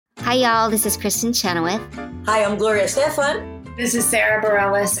Hi, y'all. This is Kristen Chenoweth. Hi, I'm Gloria Estefan. This is Sarah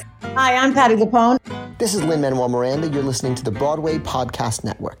Bareilles. Hi, I'm Patti LuPone. This is Lin-Manuel Miranda. You're listening to the Broadway Podcast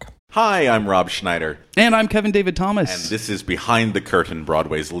Network. Hi, I'm Rob Schneider. And I'm Kevin David Thomas. And this is Behind the Curtain,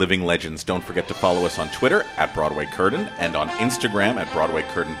 Broadway's Living Legends. Don't forget to follow us on Twitter at Broadway Curtain and on Instagram at Broadway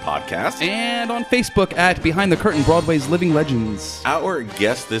Curtain Podcast. And on Facebook at Behind the Curtain, Broadway's Living Legends. Our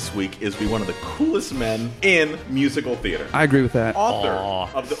guest this week is one of the coolest men in musical theater. I agree with that. Author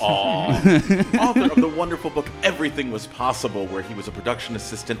of the wonderful book Everything Was Possible, where he was a production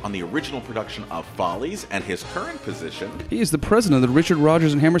assistant on the original production of Follies, and his current position... He is the president of the Richard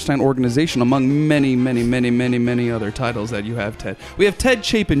Rodgers and Hammerstein organization, among many other titles that you have, Ted. We have Ted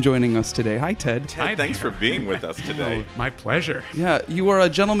Chapin joining us today. Hi, Ted. Ted, thanks for being with us today. My pleasure. Yeah, you are a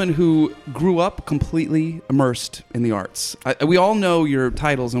gentleman who grew up completely immersed in the arts. We all know your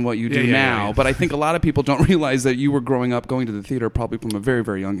titles and what you do now, but I think a lot of people don't realize that you were growing up going to the theater probably from a very,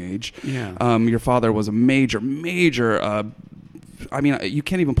 very young age. Yeah. Your father was a major I mean, you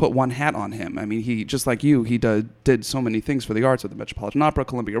can't even put one hat on him. I mean, he, just like you, he did so many things for the arts with the Metropolitan Opera,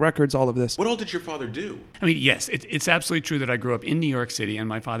 Columbia Records, all of this. What all did your father do? I mean, yes, it's absolutely true that I grew up in New York City, and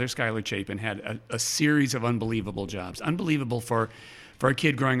my father, Schuyler Chapin, had a series of unbelievable jobs. Unbelievable for a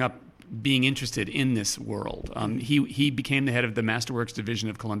kid growing up being interested in this world. He became the head of the Masterworks division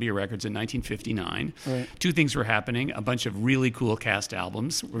of Columbia Records in 1959. Right. Two things were happening. A bunch of really cool cast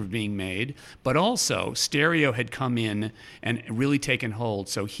albums were being made, but also stereo had come in and really taken hold.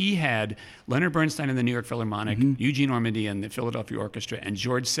 So he had Leonard Bernstein in the New York Philharmonic, Eugene Ormandy and the Philadelphia Orchestra, and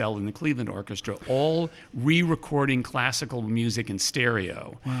George Sell in the Cleveland Orchestra, all re-recording classical music in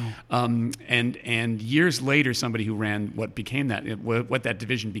stereo. Wow. And years later, somebody who ran what that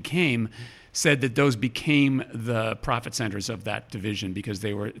division became said that those became the profit centers of that division because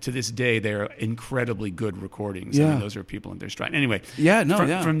they were, to this day, they're incredibly good recordings. Yeah. I mean, those are people in their stride. Anyway,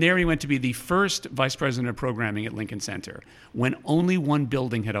 from there he went to be the first vice president of programming at Lincoln Center when only one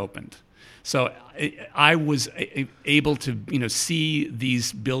building had opened. So I was able to, see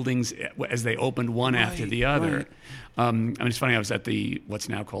these buildings as they opened one after the other. Right. I mean, it's funny. I was at what's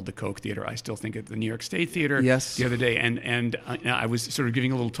now called the Koch Theater. I still think at the New York State Theater. Yes. The other day, and I was sort of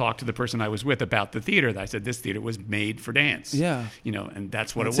giving a little talk to the person I was with about the theater. I said this theater was made for dance. Yeah. And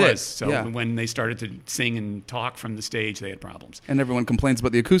that's what That's it it. was. So Yeah. when they started to sing and talk from the stage, they had problems. And everyone complains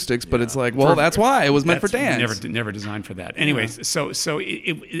about the acoustics, but it's like, well, that's why. It was meant for dance. Never designed for that. Anyways, so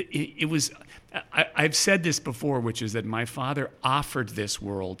it was. I've said this before, which is that my father offered this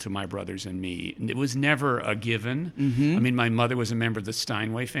world to my brothers and me. It was never a given. Mm-hmm. I mean, my mother was a member of the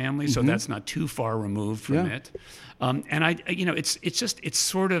Steinway family, so that's not too far removed from it. And it's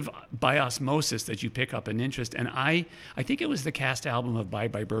sort of by osmosis that you pick up an interest. And I think it was the cast album of Bye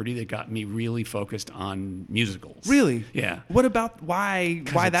Bye Birdie that got me really focused on musicals. Really? Yeah. What about why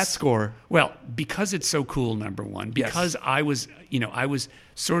that score? Well, because it's so cool, number one. Because I was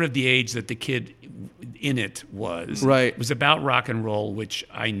sort of the age that the kid in it was. Right. It was about rock and roll, which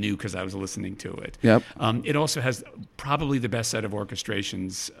I knew because I was listening to it. Yep. It also has probably the best set of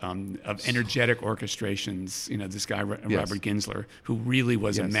orchestrations, of energetic orchestrations. This guy, Robert Ginsler, who really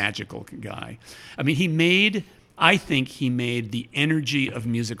was a magical guy. I mean, I think he made the energy of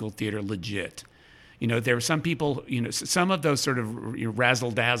musical theater legit. There were some people, some of those sort of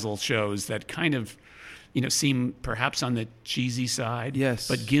razzle-dazzle shows that kind of, seem perhaps on the cheesy side. Yes.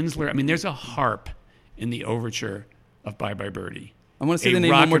 But Ginsler, I mean, there's a harp in the overture of Bye Bye Birdie. I want to say the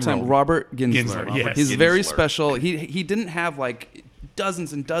name one more time. Robert Ginsler. Yes. He's Ginsler. very special. He didn't have like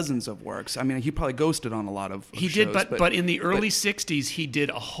dozens and dozens of works. I mean, he probably ghosted on a lot of He shows, did, but in the early 60s, he did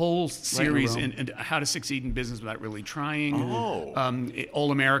a whole series Right in How to Succeed in Business Without Really Trying. Oh.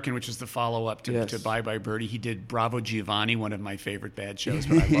 All American, which was the follow-up to Bye Bye Birdie. He did Bravo Giovanni, one of my favorite bad shows,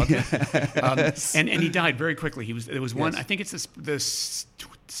 but I loved it. And he died very quickly. There was one, I think it's the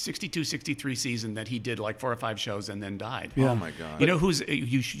 62, 63 season that he did like 4 or 5 shows and then died. Yeah. Oh, my God.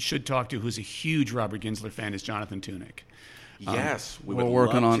 You should talk to who's a huge Robert Ginsler fan is Jonathan Tunick. Yes, we're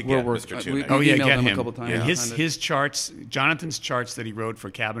working on Mr. Tunick. Get him a couple times. Yeah. His charts, Jonathan's charts that he wrote for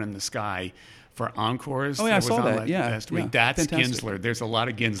Cabin in the Sky for encores. Oh yeah, I saw that. Last week. That's fantastic. Ginsler. There's a lot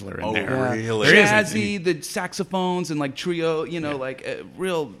of Ginsler in there. Oh, really? Jazzy, the saxophones and like trio. Like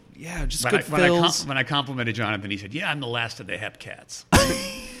real. Yeah, just good fills. When I complimented Jonathan, he said, "Yeah, I'm the last of the Hep Cats."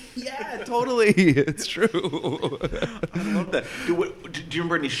 Yeah, totally. It's true. I love that. Do you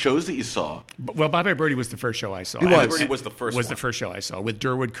remember any shows that you saw? Well, Bye Bye Birdie was the first show I saw. Bye Bye Birdie was the first the first show I saw with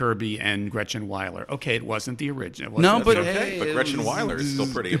Durwood Kirby and Gretchen Weiler. Okay, it wasn't the original. No, but okay. But Gretchen Weiler is still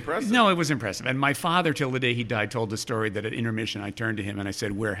pretty impressive. No, it was impressive. And my father, till the day he died, told the story that at intermission I turned to him and I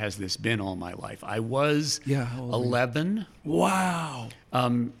said, "Where has this been all my life?" I was 11. Wow.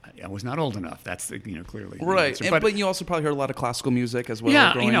 I was not old enough. That's clearly the Right, answer. but you also probably heard a lot of classical music as well.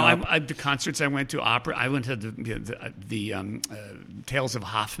 Yeah, growing up. the concerts I went to, opera. I went to the Tales of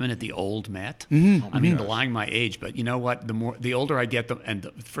Hoffman at the Old Met. Mm-hmm. I mean, belying my age, but you know what? The older I get,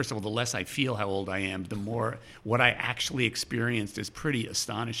 first of all, the less I feel how old I am. The more what I actually experienced is pretty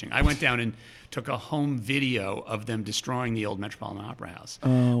astonishing. I went down and took a home video of them destroying the old Metropolitan Opera House,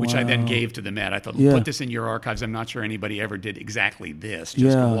 which I then gave to the Met. I thought, put this in your archives. I'm not sure anybody ever did exactly this.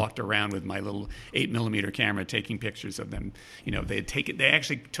 Just walked around with my little 8mm camera taking pictures of them. They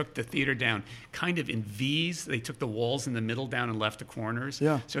actually took the theater down kind of in V's. They took the walls in the middle down and left the corners.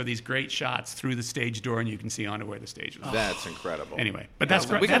 Yeah. So these great shots through the stage door, and you can see onto where the stage was. That's incredible. Anyway, but that's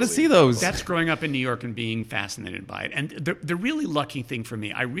we got to see those. That's growing up in New York and being fascinated by it. And the really lucky thing for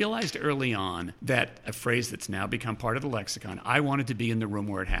me, I realized early on that a phrase that's now become part of the lexicon, I wanted to be in the room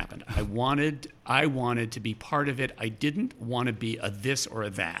where it happened. I wanted to be part of it. I didn't want to be a this or a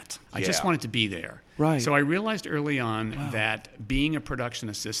that. I just wanted to be there. Right. So I realized early on that being a production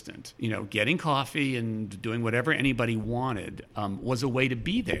assistant, getting coffee and doing whatever anybody wanted, was a way to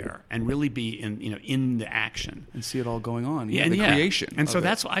be there and really be in the action and see it all going on. Creation. And so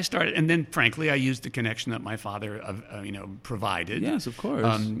that's why I started. And then, frankly, I used the connection that my father, provided. Yes, of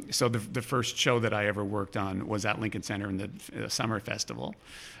course. So the first show that I ever worked on was at Lincoln Center in the summer festival.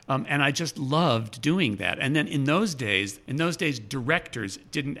 And I just loved doing that. And then in those days, directors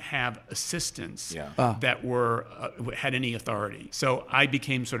didn't have assistants that had any authority. So I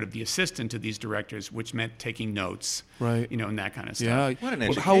became sort of the assistant to these directors, which meant taking notes, right? And that kind of stuff. Yeah. What an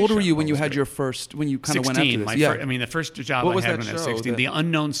education. How old were you when you had your first? When you kind of went after this? The first job I had when I was 16. The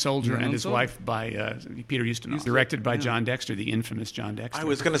Unknown Soldier and His Wife by Peter Ustinov, directed by John Dexter, the infamous John Dexter. I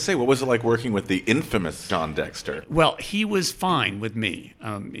was going to say, what was it like working with the infamous John Dexter? Well, he was fine with me.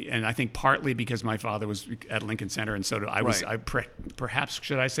 And I think partly because my father was at Lincoln Center, and so I was, perhaps,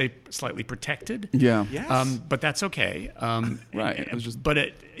 should I say, slightly protected. Yeah. Yes. But that's okay. Right.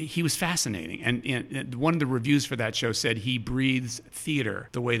 He was fascinating. And one of the reviews for that show said he breathes theater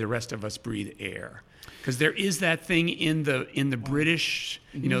the way the rest of us breathe air. Because there is that thing in the British,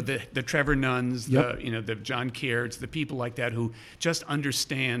 the Trevor Nunns, the John Cairds, the people like that who just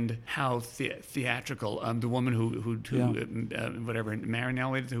understand how theatrical. The woman who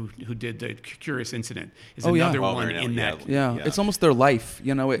Marinelli, who did the Curious Incident, is another one in that. Yeah, it's almost their life.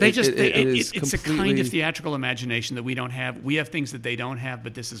 It's a kind of theatrical imagination that we don't have. We have things that they don't have,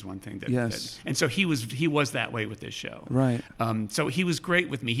 but this is one thing that. Yes. And so he was that way with this show. Right. So he was great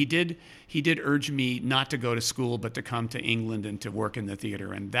with me. He did urge me not to go to school, but to come to England and to work in the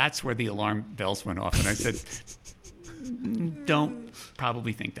theater. And that's where the alarm bells went off. And I said, don't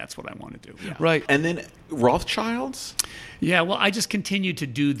probably think that's what I want to do. Yeah. Right. And then Rothschilds? Yeah, well, I just continued to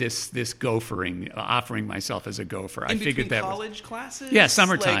do this gophering, offering myself as a gopher. I figured that college classes? Yeah,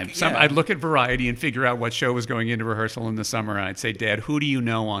 summertime. I'd look at Variety and figure out what show was going into rehearsal in the summer. And I'd say, Dad, who do you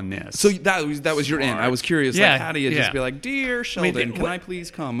know on this? So that was your in. I was curious. Yeah, how do you just be like, Dear Sheldon, can I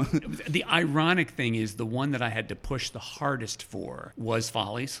please come? The ironic thing is the one that I had to push the hardest for was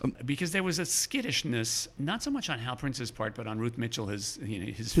Follies, because there was a skittishness, not so much on Hal Prince's part, but on Ruth Mitchell, his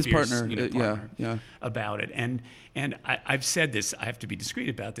fierce, partner, about it. And I've said this, I have to be discreet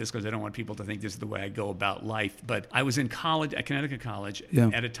about this because I don't want people to think this is the way I go about life, but I was in college, at Connecticut College,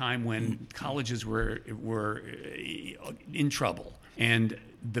 at a time when colleges were in trouble. And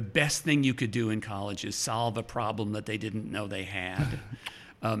the best thing you could do in college is solve a problem that they didn't know they had.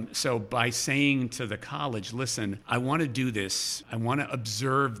 So by saying to the college, listen, I want to do this. I want to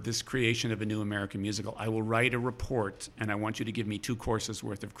observe this creation of a new American musical. I will write a report, and I want you to give me 2 courses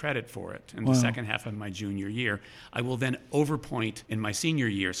worth of credit for it in the second half of my junior year. I will then overpoint in my senior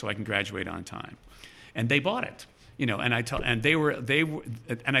year so I can graduate on time. And they bought it. And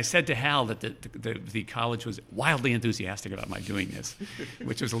I said to Hal that the college was wildly enthusiastic about my doing this,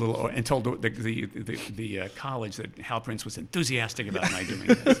 which was a little, and told the college that Hal Prince was enthusiastic about my doing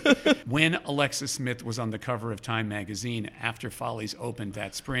this. When Alexis Smith was on the cover of Time magazine after Follies opened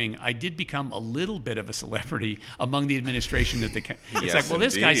that spring, I did become a little bit of a celebrity among the administration. It's like, well,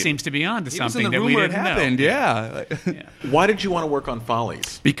 this guy seems to be on to something that we didn't know. Yeah. Why did you want to work on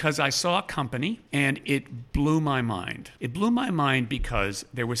Follies? Because I saw Company, and it blew my mind. It blew my mind because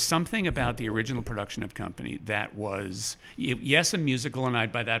there was something about the original production of Company that was, yes, a musical, and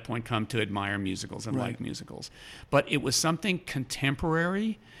I'd by that point come to admire musicals and like musicals, but it was something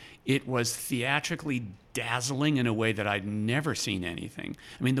contemporary. It was theatrically dazzling in a way that I'd never seen anything.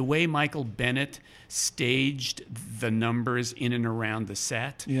 I mean, the way Michael Bennett staged the numbers in and around the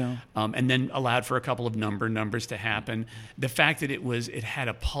set, and then allowed for a couple of numbers to happen. The fact that it had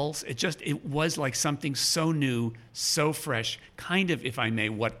a pulse, it was like something so new, so fresh, kind of, if I may,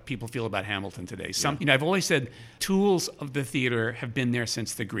 what people feel about Hamilton today. I've always said tools of the theater have been there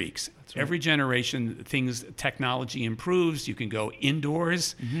since the Greeks. Right. Every generation, technology improves. You can go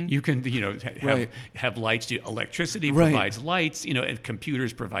indoors. Mm-hmm. You can, have lights. Electricity provides lights. And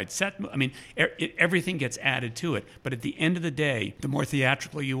computers provide set. I mean, everything gets added to it. But at the end of the day, the more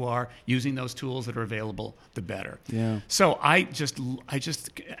theatrical you are using those tools that are available, the better. Yeah. So I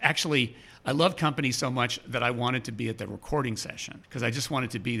love company so much that I wanted to be at the recording session because I just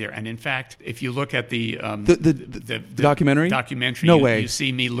wanted to be there. And in fact, if you look at the documentary, no way, you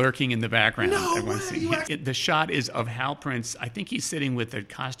see me lurking in the background. No way. The shot is of Hal Prince. I think he's sitting with the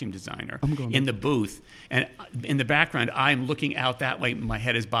costume designer in the booth, and in the background, I'm looking out that way. My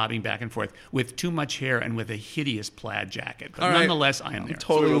head is bobbing back and forth with too much hair and with a hideous plaid jacket. But nonetheless, I am there.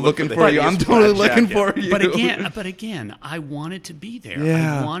 Totally looking for you. I'm totally looking for you. But again, I wanted to be there.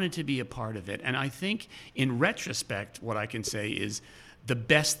 Yeah. I wanted to be a part of it. And I think in retrospect, what I can say is the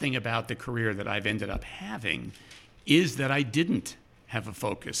best thing about the career that I've ended up having is that I didn't have a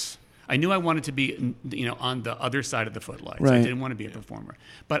focus. I knew I wanted to be, on the other side of the footlights. Right. I didn't want to be a performer.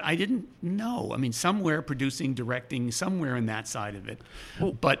 But I didn't know. I mean, somewhere producing, directing, somewhere in that side of it.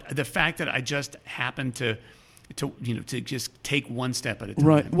 But the fact that I just happened to just take one step at a time.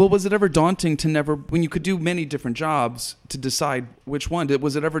 Right. Well, was it ever daunting when you could do many different jobs, to decide which one? Did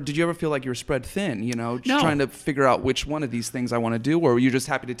you ever feel like you were spread thin, trying to figure out which one of these things I want to do, or were you just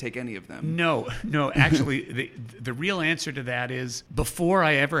happy to take any of them? No. Actually, the real answer to that is, before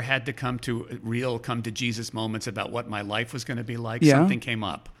I ever had to come to Jesus moments about what my life was going to be like, something came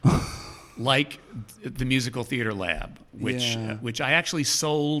up. Like the Musical Theater Lab, which I actually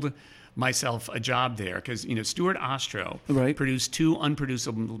sold myself a job there because Stuart Ostro produced 2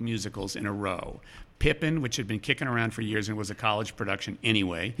 unproducible musicals in a row. Pippin, which had been kicking around for years and was a college production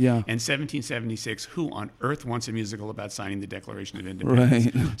anyway, and 1776, who on earth wants a musical about signing the Declaration of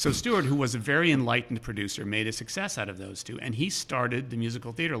Independence? Right. So Stuart, who was a very enlightened producer, made a success out of those 2, and he started the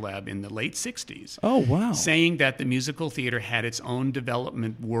Musical Theater Lab in the late 60s. Oh, wow. Saying that the musical theater had its own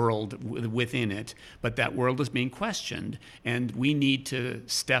development world within it, but that world was being questioned, and we need to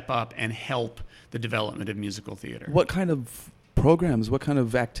step up and help the development of musical theater. What kind of programs, what kind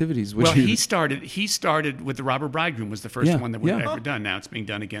of activities would you... He started with The Robber Bridegroom, was the first one that we've ever done. Now it's being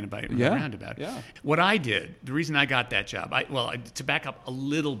done again by Roundabout. Yeah. What I did, the reason I got that job, to back up a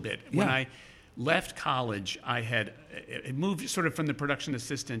little bit, when I left college, I had moved sort of from the production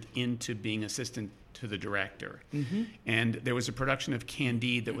assistant into being assistant to the director. Mm-hmm. And there was a production of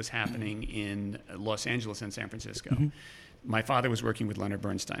Candide that was happening in Los Angeles and San Francisco. Mm-hmm. My father was working with Leonard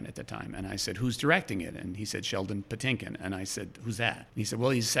Bernstein at the time, and I said, "Who's directing it?" And he said, "Sheldon Patinkin." And I said, "Who's that?" And he said,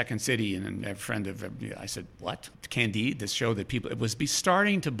 "Well, he's Second City and a friend of." I said, "What? Candide, this show that it was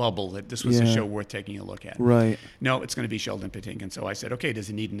starting to bubble that this was a show worth taking a look at." Right. No, it's going to be Sheldon Patinkin. So I said, "Okay, does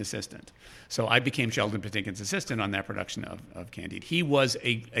he need an assistant?" So I became Sheldon Patinkin's assistant on that production of Candide. He was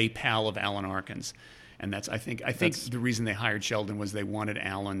a pal of Alan Arkin's, and I think the reason they hired Sheldon was they wanted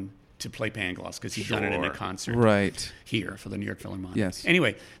Alan to play Pangloss because he'd done it in a concert here for the New York Philharmonic. Yes.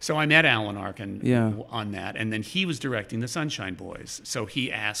 Anyway, so I met Alan Arkin on that, and then he was directing the Sunshine Boys, so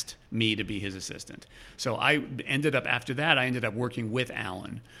he asked me to be his assistant. So I ended up working with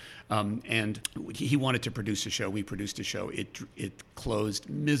Alan, and he wanted to produce a show. We produced a show. It closed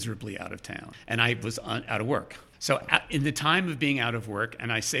miserably out of town, and I was out of work. So in the time of being out of work,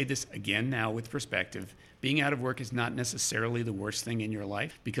 and I say this again now with perspective, being out of work is not necessarily the worst thing in your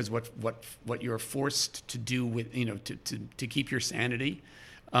life, because what you're forced to do with to keep your sanity.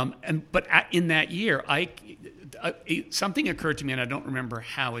 But in that year, something occurred to me, and I don't remember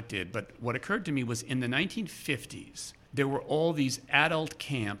how it did. But what occurred to me was in the 1950s, there were all these adult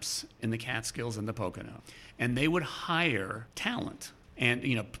camps in the Catskills and the Pocono, and they would hire talent.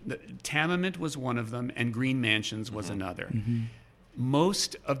 And Tamiment was one of them, and Green Mansions was another. Mm-hmm.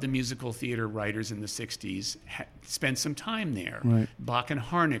 Most of the musical theater writers in the 60s spent some time there. Right. Bach and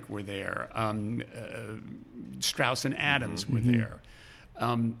Harnick were there. Strauss and Adams were there.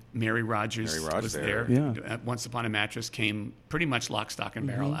 Mary Rogers was there. Yeah. Once Upon a Mattress came pretty much lock, stock, and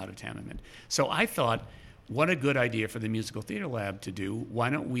barrel out of Tamiment. So I thought, what a good idea for the Musical Theater Lab to do. Why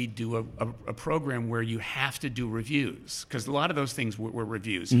don't we do a program where you have to do reviews? Because a lot of those things were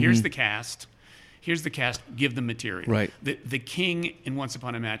reviews. Mm-hmm. Here's the cast. Here's the cast. Give them material. Right. The king in Once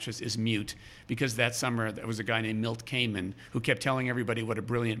Upon a Mattress is mute because that summer there was a guy named Milt Kamen who kept telling everybody what a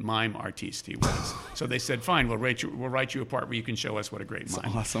brilliant mime artiste he was. So they said, "Fine, we'll write you a part where you can show us what a great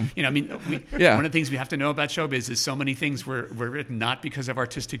mime." Awesome. You know, I mean, one of the things we have to know about showbiz is so many things were written not because of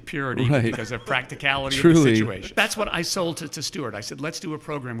artistic purity, but because of practicality of the situation. That's what I sold to Stewart. I said, "Let's do a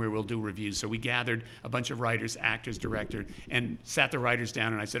program where we'll do reviews." So we gathered a bunch of writers, actors, director, and sat the writers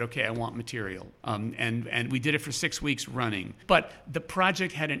down, and I said, "Okay, I want material." And we did it for 6 weeks running. But the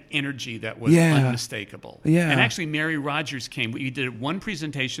project had an energy that was unmistakable. Yeah. And actually, Mary Rodgers came. We did one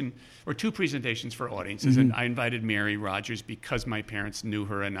presentation or two presentations for audiences, and I invited Mary Rodgers because my parents knew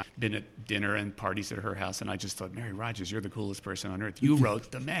her, and I'd been at dinner and parties at her house, and I just thought, Mary Rodgers, you're the coolest person on earth. You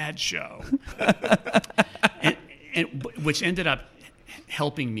wrote The Mad Show. and which ended up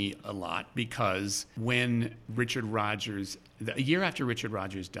helping me a lot because when Richard Rodgers, a year after Richard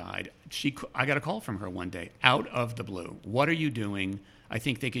Rodgers died, I got a call from her one day, out of the blue. "What are you doing? I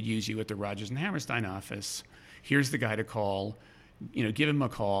think they could use you at the Rodgers and Hammerstein office. Here's the guy to call. You know, give him a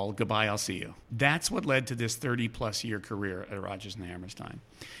call. Goodbye, I'll see you." That's what led to this 30-plus year career at Rodgers and Hammerstein.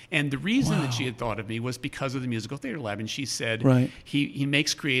 And the reason that she had thought of me was because of the Musical Theater Lab. And she said, he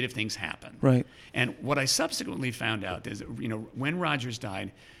makes creative things happen. Right. And what I subsequently found out is, you know, when Rodgers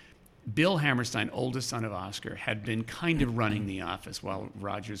died, Bill Hammerstein, oldest son of Oscar, had been kind of running the office while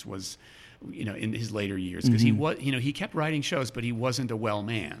Rodgers was, you know, in his later years, because he was, you know, he kept writing shows, but he wasn't a well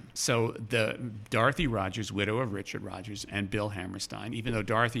man. So the Dorothy Rodgers, widow of Richard Rodgers, and Bill Hammerstein, even though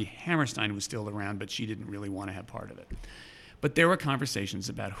Dorothy Hammerstein was still around, but she didn't really want to have part of it. But there were conversations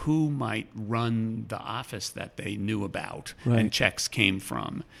about who might run the office that they knew about and checks came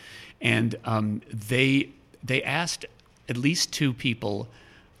from, and they asked at least two people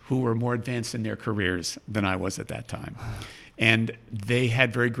who were more advanced in their careers than I was at that time. And they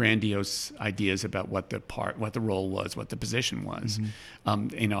had very grandiose ideas about what the role was, what the position was.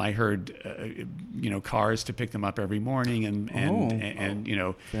 You know, I heard, you know, cars to pick them up every morning, and you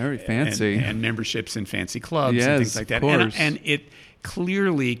know, very fancy, and memberships in fancy clubs and things like that. And it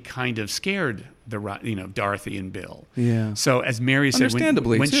clearly kind of scared Dorothy and Bill. Yeah. So as Mary said,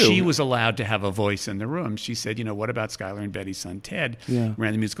 when she was allowed to have a voice in the room, she said, you know, what about Schuyler and Betty's son Ted?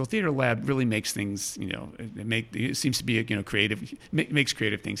 Ran the Musical Theater Lab, really makes things, you know, it seems to be, you know, creative, makes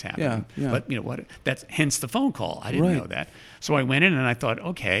creative things happen. But you know what? That's hence the phone call. I didn't know that. So I went in and I thought,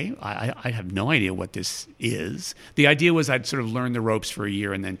 okay, I have no idea what this is. The idea was I'd sort of learn the ropes for a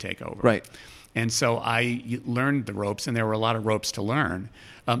year and then take over. Right. And so I learned the ropes, and there were a lot of ropes to learn.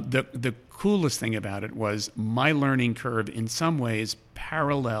 The coolest thing about it was my learning curve in some ways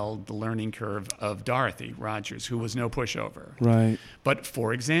paralleled the learning curve of Dorothy Rodgers, who was no pushover. Right. But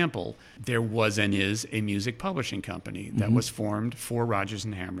for example, there was and is a music publishing company that was formed for Rodgers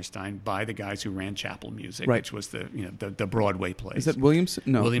and Hammerstein by the guys who ran Chapel Music, which was the Broadway place. Is that Williamson?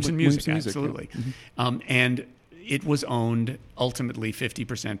 No, Williamson Music, absolutely. And it was owned ultimately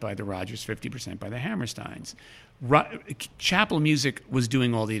 50% by the Rodgers, 50% by the Hammersteins. Chapel Music was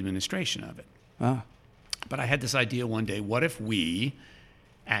doing all the administration of it. But I had this idea one day, what if we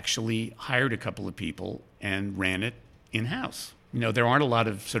actually hired a couple of people and ran it in-house? You know, there aren't a lot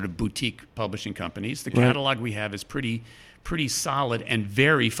of sort of boutique publishing companies. The catalog we have is pretty solid and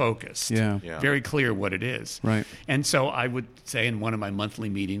very focused. Very clear what it is. Right. And so I would say in one of my monthly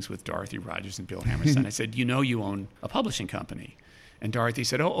meetings with Dorothy Rodgers and Bill Hammerstein, I said, you know, you own a publishing company. And Dorothy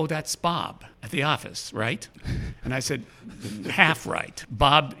said, oh, that's Bob at the office, right? And I said, half right.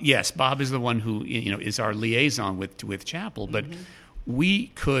 Bob, yes, Bob is the one who, you know, is our liaison with Chapel, but we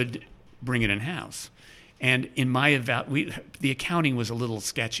could bring it in-house. And in my the accounting was a little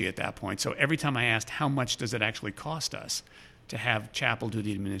sketchy at that point. So every time I asked, how much does it actually cost us to have Chapel do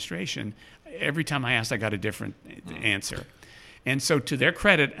the administration, every time I asked, I got a different answer. And so to their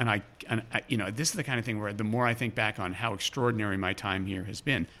credit, and I, you know, this is the kind of thing where the more I think back on how extraordinary my time here has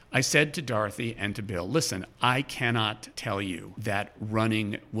been, I said to Dorothy and to Bill, listen, I cannot tell you that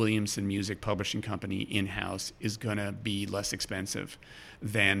running Williamson Music Publishing Company in-house is going to be less expensive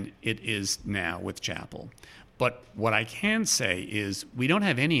than it is now with Chapel. But what I can say is we don't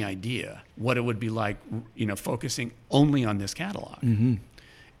have any idea what it would be like, you know, focusing only on this catalog.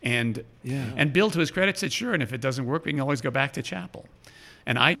 And Bill, to his credit, said, sure, and if it doesn't work, we can always go back to Chapel.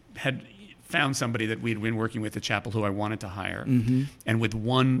 And I had found somebody that we'd been working with at Chapel who I wanted to hire, and with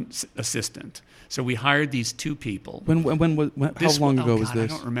one assistant. So we hired these two people. How long ago was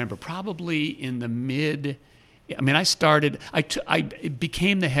this? I don't remember. Probably in the mid I mean, I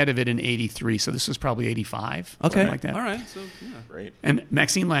became the head of it in '83, so this was probably '85. Okay, something like that. All right. So Great. And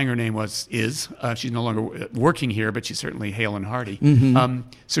Maxine Lang, her name is. She's no longer working here, but she's certainly hale and hearty.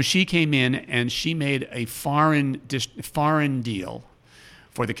 So she came in and she made a foreign deal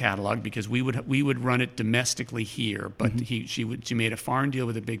for the catalog because we would run it domestically here, but she made a foreign deal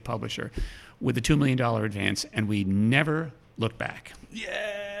with a big publisher with a $2 million advance, and we never looked back.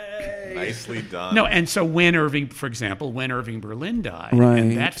 Yay! Nicely done. No, and so when Irving Berlin died, Right.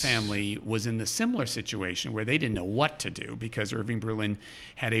 and that family was in the similar situation where they didn't know what to do because Irving Berlin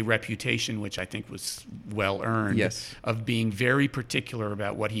had a reputation, which I think was well earned, Yes. of being very particular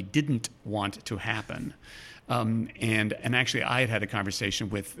about what he didn't want to happen. And actually, I had a conversation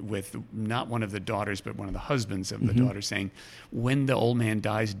with not one of the daughters, but one of the husbands of the daughter, saying, when the old man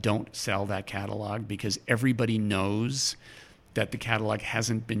dies, don't sell that catalog because everybody knows that the catalog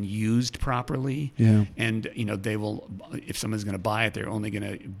hasn't been used properly. Yeah. And, they will, if someone's going to buy it, they're only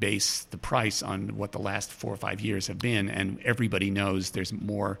going to base the price on what the last 4 or 5 years have been. And everybody knows there's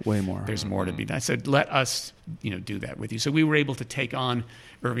more. Way more. There's more to be done. I said, let us, do that with you. So we were able to take on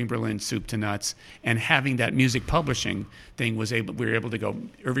Irving Berlin, soup to nuts, and having that music publishing thing we were able to go,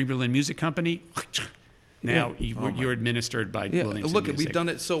 Irving Berlin Music Company, now you're administered by Williamson look, Music. we've done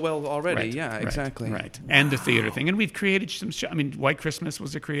it so well already. Right, Yeah, right, exactly. Right. And the theater thing. And we've created some White Christmas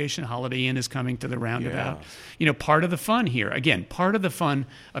was a creation. Holiday Inn is coming to the roundabout. Part of the fun here, again, part of the fun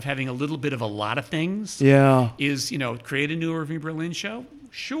of having a little bit of a lot of things is, create a new Irving Berlin show.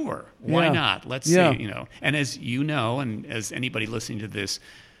 Sure. Why not? Let's see, And as you know, and as anybody listening to this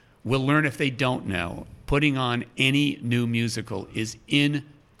will learn if they don't know, putting on any new musical is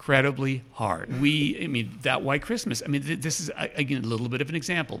incredibly hard. That White Christmas, this is, again, a little bit of an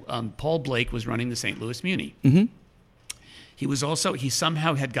example. Paul Blake was running the St. Louis Muni. He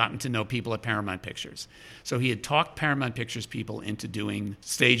somehow had gotten to know people at Paramount Pictures. So he had talked Paramount Pictures people into doing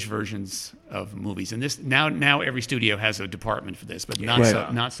stage versions of movies. And this now every studio has a department for this, but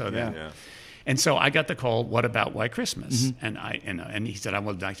not so then. Yeah. And so I got the call, what about White Christmas? And he said,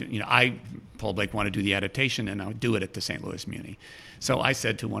 Paul Blake wanted to do the adaptation, and I would do it at the St. Louis Muni. So I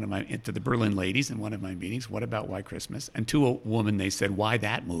said to the Berlin ladies in one of my meetings, what about White Christmas? And to a woman, they said, why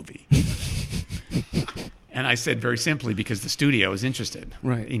that movie? And I said very simply, because the studio is interested.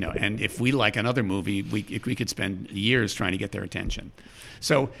 Right. And if we like another movie, we could spend years trying to get their attention.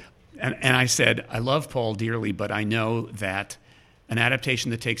 So, and I said, I love Paul dearly, but I know that an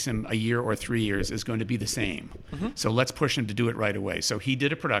adaptation that takes him a year or 3 years is going to be the same. So let's push him to do it right away. So he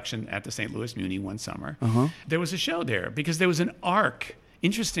did a production at the St. Louis Muni one summer. There was a show there because there was an arc.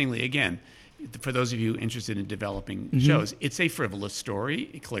 Interestingly, again, for those of you interested in developing shows, it's a frivolous story.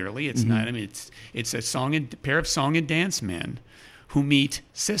 Clearly, it's not. It's a pair of song and dance men who meet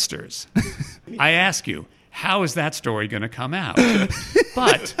sisters. I ask you, how is that story going to come out?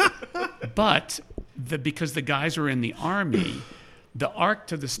 But because the guys were in the army, the arc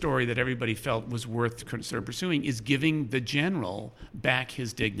to the story that everybody felt was worth sort of pursuing is giving the general back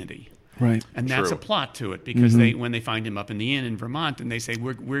his dignity. Right. And that's a plot to it because when they find him up in the inn in Vermont and they say,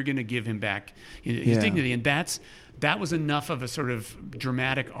 we're going to give him back his dignity. And that was enough of a sort of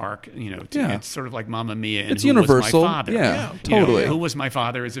dramatic arc, it's sort of like Mamma Mia and it's Who universal. Was My Father? Yeah, totally. Who Was My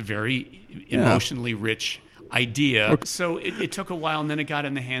Father is a very emotionally rich idea. So it took a while, and then it got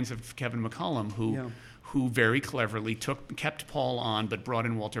in the hands of Kevin McCullum, who very cleverly kept Paul on, but brought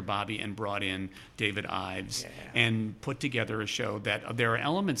in Walter Bobby and brought in David Ives and put together a show that there are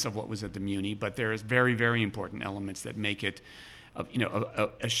elements of what was at the Muni, but there's very, very important elements that make it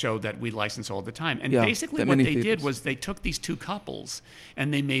a show that we license all the time. And basically what they did was they took these two couples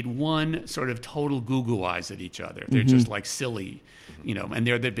and they made one sort of total goo-goo eyes at each other. They're just like silly, and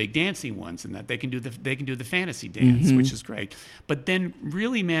they're the big dancing ones, and that they can do the fantasy dance, which is great. But then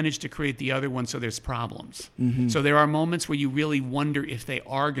really managed to create the other one so there's problems. So there are moments where you really wonder if they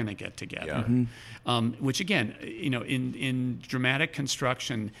are going to get together. Which again, in dramatic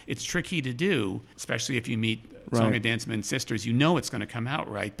construction, it's tricky to do, especially if you meet song and dance men sisters. It's going to come out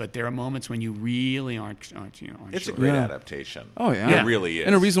right, but there are moments when you really aren't It's sure. a great adaptation. Oh yeah, it really is,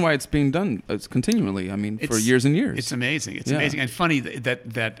 and a reason why it's being done continually. For years and years. It's amazing. It's amazing and funny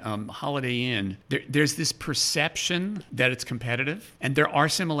that Holiday Inn. There's this perception that it's competitive, and there are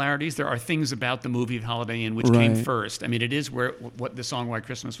similarities. There are things about the movie of Holiday Inn which came first. It is what the song White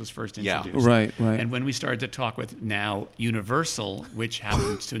Christmas was first introduced. Right. And when we started to talk with now Universal, which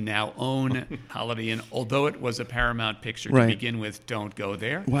happens to now own Holiday Inn, although it was a Paramount picture to begin with, don't go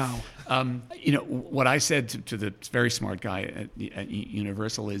there. Wow. What I said to the very smart guy at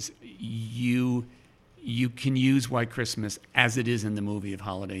Universal is you can use White Christmas as it is in the movie of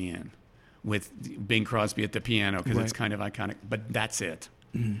Holiday Inn. with Bing Crosby at the piano because it's kind of iconic, but that's it.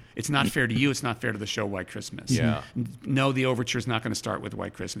 It's not fair to you. It's not fair to the show White Christmas. Yeah. No, the overture is not going to start with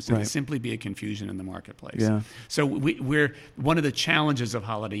White Christmas. It will simply be a confusion in the marketplace. Yeah. So we're one of the challenges of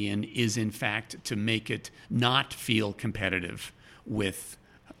Holiday Inn is, in fact, to make it not feel competitive with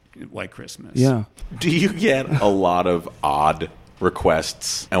White Christmas. Yeah. Do you get a lot of odd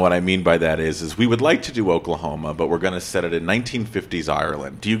requests? And what I mean by that is we would like to do Oklahoma, but we're going to set it in 1950s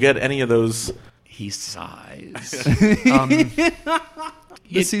Ireland. Do you get any of those? He sighs.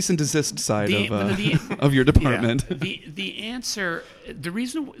 The cease and desist side of your department. Yeah, the answer, the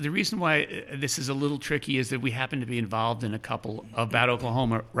reason why this is a little tricky is that we happen to be involved in a couple about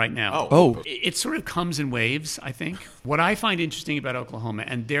Oklahoma right now. Oh. It sort of comes in waves, I think. What I find interesting about Oklahoma,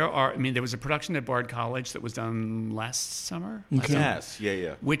 and there was a production at Bard College that was done last summer. Yes,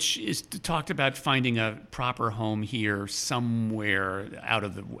 yeah. Which is talked about finding a proper home here somewhere out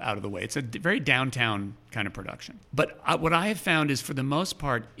of the way. It's a very downtown kind of production. But what I have found is, for the most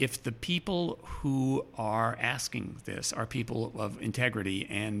part, if the people who are asking this are people of integrity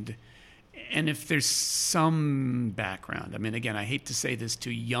and if there's some background, I mean, again, I hate to say this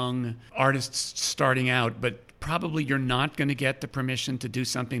to young artists starting out, but probably you're not going to get the permission to do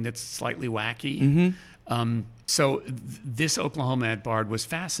something that's slightly wacky. So this Oklahoma at Bard was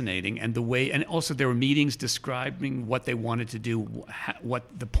fascinating, and also there were meetings describing what they wanted to do, what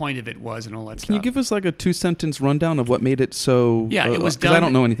the point of it was, and all that stuff. Can you give us like a 2-sentence rundown of what made it so? Yeah, it was done. I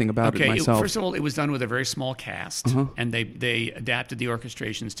don't know anything about it myself. First of all, it was done with a very small cast, and they adapted the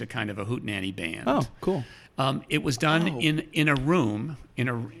orchestrations to kind of a hootenanny band. Oh, cool. It was done in a room,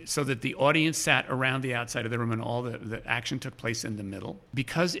 so that the audience sat around the outside of the room and all the action took place in the middle.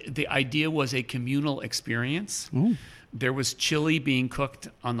 Because the idea was a communal experience, there was chili being cooked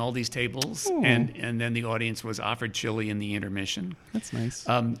on all these tables, and then the audience was offered chili in the intermission. That's nice.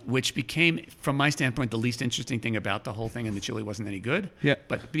 Which became, from my standpoint, the least interesting thing about the whole thing, and the chili wasn't any good. Yeah.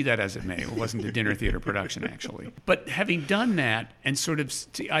 But be that as it may, it wasn't a dinner theater production, actually. But having done that, and sort of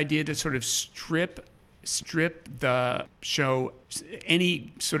the idea to sort of strip the show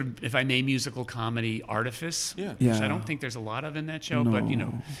any sort of, if I may, musical comedy artifice, which I don't think there's a lot of in that show, but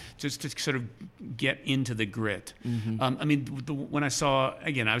just to sort of get into the grit. I mean, when I saw,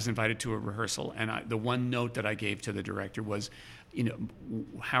 again, I was invited to a rehearsal, and the one note that I gave to the director was,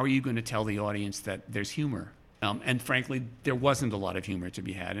 how are you going to tell the audience that there's humor? And frankly, there wasn't a lot of humor to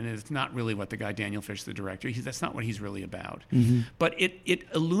be had, and it's not really what the guy Daniel Fish, the director, that's not what he's really about. But it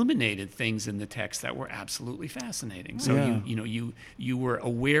illuminated things in the text that were absolutely fascinating. So you were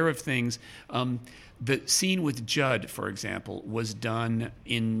aware of things. The scene with Judd, for example, was done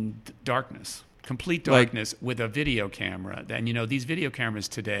in darkness, complete darkness, with a video camera. And these video cameras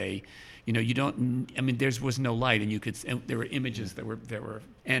today, you don't. I mean, there was no light, and there were images that were,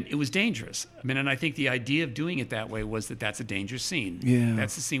 and it was dangerous. I mean, and I think the idea of doing it that way was that's a dangerous scene. Yeah,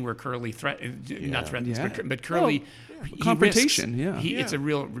 that's the scene where Curly not threatens, but Curly confrontation. Risks, it's a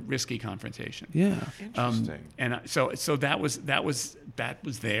real risky confrontation. Yeah, interesting. And so that was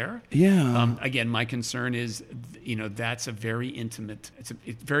there. Yeah. Again, my concern is, that's a very intimate. It's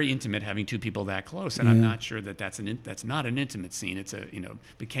very intimate having two people that close, and I'm not sure that's not an intimate scene. It's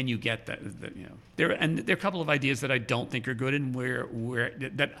but can you get that? There are a couple of ideas that I don't think are good, and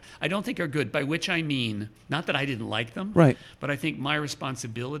that I don't think are good. By which I mean, not that I didn't like them, right? But I think my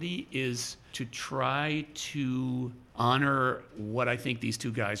responsibility is to try to honor what I think these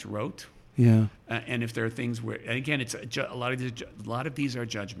two guys wrote. Yeah. And if there are things where, and again, it's a lot of these are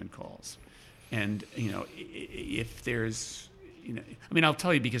judgment calls, and if there's, I mean, I'll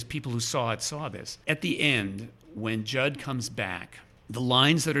tell you, because people who saw this at the end when Judd comes back. The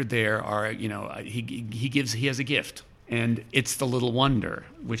lines that are there are, he has a gift, and it's the little wonder,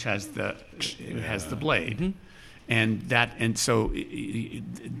 which has the blade, and so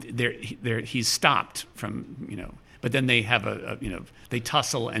he's stopped from, but then they have they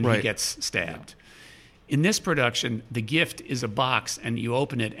tussle and he gets stabbed. In this production, the gift is a box, and you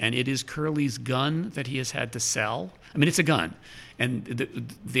open it, and it is Curly's gun that he has had to sell. I mean, it's a gun, and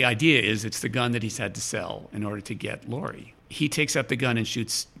the idea is it's the gun that he's had to sell in order to get Laurie. He takes up the gun and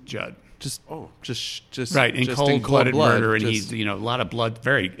shoots Judd. Just right, in just cold-blooded blood, murder, and he's a lot of blood,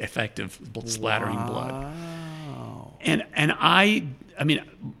 very effective splattering blood. And I mean,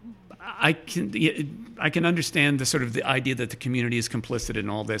 I can understand the sort of the idea that the community is complicit in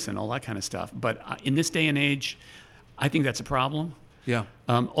all this and all that kind of stuff, but in this day and age, I think that's a problem. Yeah.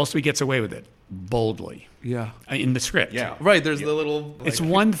 Also, he gets away with it boldly. Yeah. In the script. Yeah. Right. There's the little. It's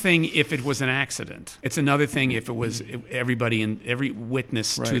one thing if it was an accident. It's another thing if it was everybody and every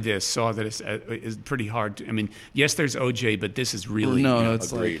witness to this saw that it's pretty hard. I mean, yes, there's OJ, but this is really no.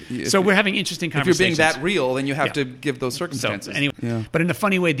 It's agreed. like so we're having interesting if you're conversations. being that real, then you have to give those circumstances. So anyway, but in a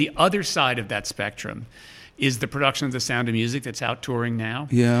funny way, the other side of that spectrum is the production of The Sound of Music that's out touring now.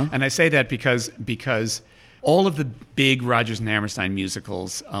 Yeah. And I say that because all of the big Rodgers and Hammerstein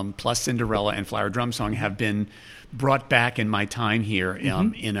musicals, plus Cinderella and Flower Drum Song, have been brought back in my time here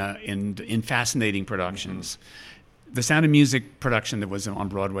in fascinating productions. The Sound of Music production that was on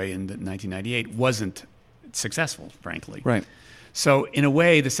Broadway in 1998 wasn't successful, frankly. Right. So in a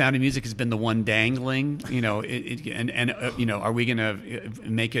way, The Sound of Music has been the one dangling, you know, are we going to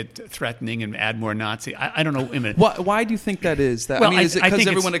make it threatening and add more Nazi? I don't know. Why do you think that is? Well, I mean, is it because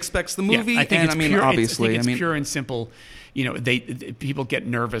everyone expects the movie? Yeah, I think obviously, it's pure and simple. You know, people get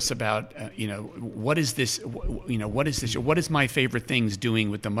nervous about, what is this? What is this? What is My Favorite Things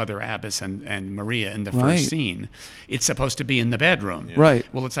doing with the Mother Abbess and Maria in the first scene? It's supposed to be in the bedroom, right?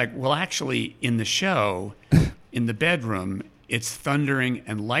 Well, it's like, actually, in the show, in the bedroom, it's thundering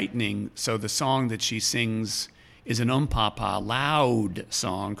and lightning. So the song that she sings is an papa loud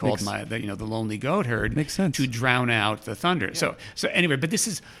song called The Lonely Goat Herd. Makes sense. To drown out the thunder. Yeah. So anyway, but this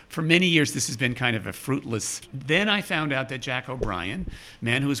is, for many years, this has been kind of a fruitless. Then I found out that Jack O'Brien,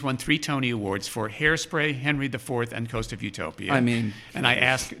 man who has won 3 Tony Awards for Hairspray, Henry IV, and Coast of Utopia. And I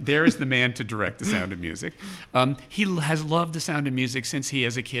asked, there is the man to direct The Sound of Music. He has loved The Sound of Music since he,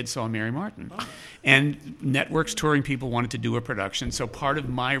 as a kid, saw Mary Martin. And networks, touring people wanted to do a production. So part of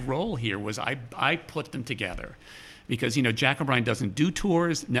my role here was I put them together. Because, Jack O'Brien doesn't do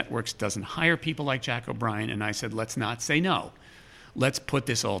tours, networks doesn't hire people like Jack O'Brien, and I said, let's not say no. Let's put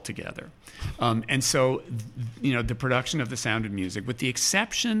this all together. And so, the production of The Sound of Music, with the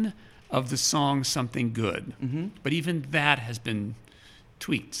exception of the song Something Good, but even that has been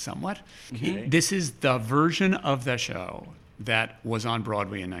tweaked somewhat. This is the version of the show that was on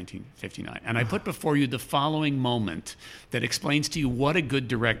Broadway in 1959. And I put before you the following moment that explains to you what a good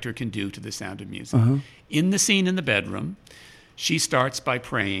director can do to The Sound of Music. In the scene in the bedroom, she starts by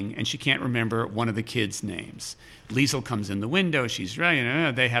praying, and she can't remember one of the kids' names. Liesl comes in the window. She's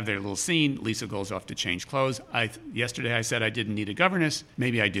right. They have their little scene. Liesl goes off to change clothes. Yesterday I said I didn't need a governess.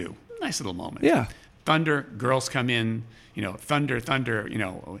 Maybe I do. Nice little moment. Yeah. Thunder, girls come in. Thunder,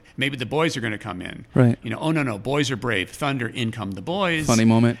 maybe the boys are going to come in. Right. Oh, no, boys are brave. Thunder, in come the boys. Funny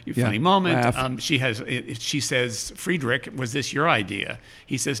moment. Funny moment. She says, Friedrich, was this your idea?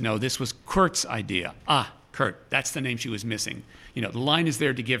 He says, no, this was Kurt's idea. Kurt, that's the name she was missing. The line is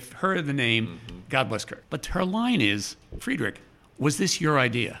there to give her the name, God bless Kurt. But her line is, Friedrich, was this your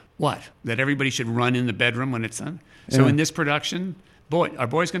idea? What? That everybody should run in the bedroom when it's done? So in this production, are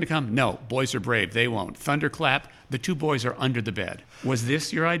boys going to come? No, boys are brave. They won't. Thunderclap, the 2 boys are under the bed. Was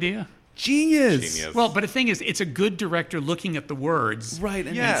this your idea? Genius. Well, but the thing is, it's a good director looking at the words. Right.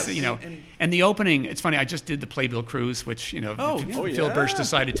 And and the opening, it's funny, I just did the Playbill Cruise, which, Phil Birch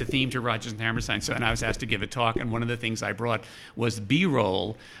decided to theme to Rodgers and Hammerstein, and I was asked to give a talk, and one of the things I brought was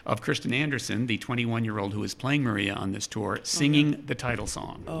B-roll of Kristen Anderson, the 21-year-old who is playing Maria on this tour, singing the title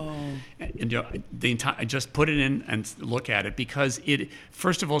song. And I just put it in and look at it, because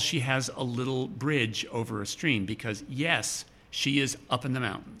first of all, she has a little bridge over a stream, because, yes, she is up in the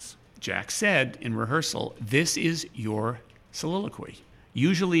mountains. Jack said in rehearsal, this is your soliloquy.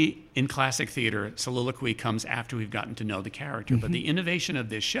 Usually in classic theater, soliloquy comes after we've gotten to know the character. But the innovation of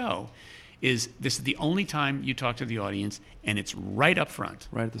this show is this is the only time you talk to the audience, and it's right up front.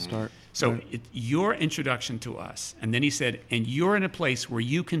 Right at the start. So your introduction to us. And then he said, and you're in a place where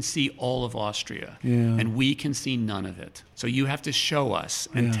you can see all of Austria, and we can see none of it. So you have to show us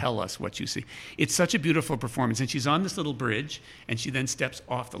and tell us what you see. It's such a beautiful performance. And she's on this little bridge, and she then steps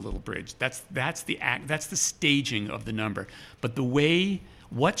off the little bridge. That's the act. That's the staging of the number. But the way,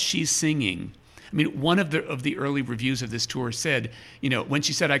 what she's singing, I mean, one of the early reviews of this tour said, when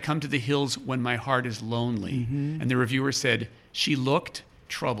she said, I come to the hills when my heart is lonely. And the reviewer said, she looked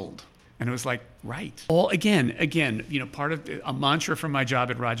troubled. And it was like, right. Again, part of a mantra from my job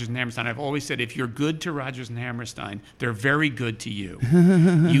at Rodgers and Hammerstein, I've always said, if you're good to Rodgers and Hammerstein, they're very good to you.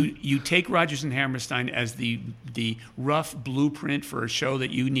 You take Rodgers and Hammerstein as the rough blueprint for a show that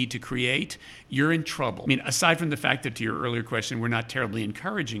you need to create, you're in trouble. I mean, aside from the fact that, to your earlier question, we're not terribly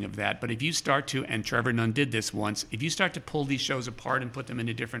encouraging of that, but if you start to, and Trevor Nunn did this once, if you start to pull these shows apart and put them in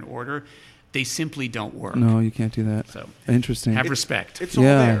a different order, they simply don't work. No, you can't do that. So interesting. Have respect. It's all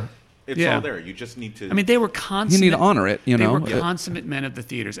there. It's all there. You just need to. I mean, they were consummate. You need to honor it. They were consummate men of the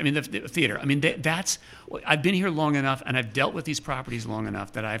theaters. I mean, the theater. I mean, that's. I've been here long enough, and I've dealt with these properties long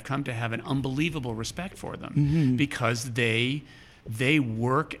enough that I've come to have an unbelievable respect for them because they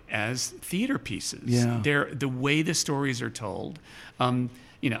work as theater pieces. Yeah. The way the stories are told.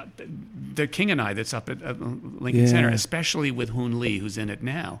 The King and I that's up at Lincoln Center, especially with Hoon Lee, who's in it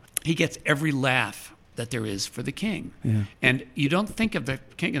now, he gets every laugh that there is for the King. Yeah. And you don't think of the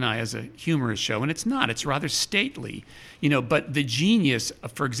King and I as a humorous show, and it's not. It's rather stately. But the genius,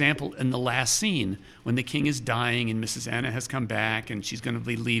 for example, in the last scene, when the King is dying and Mrs. Anna has come back and she's going to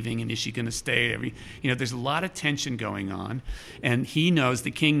be leaving, and is she going to stay? There's a lot of tension going on, and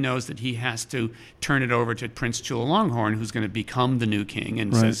the King knows that he has to turn it over to Prince Chulalongkorn, who's going to become the new king,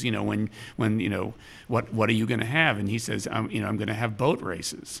 and says, what are you going to have? And he says, I'm going to have boat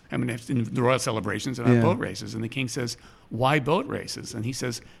races. I'm going to have in the royal celebrations and have boat races. And the King says, why boat races? And he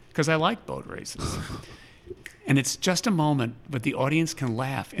says, because I like boat races. And it's just a moment, but the audience can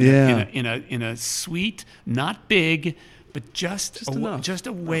laugh in a sweet, not big, but just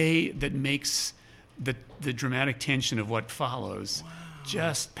a way that makes the dramatic tension of what follows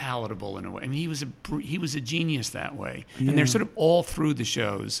just palatable in a way. I mean, he was a genius that way. And they're sort of all through the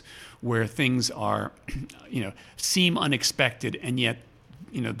shows where things are, seem unexpected, and yet,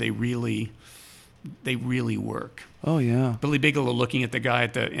 they really work. Oh yeah. Billy Bigelow looking at the guy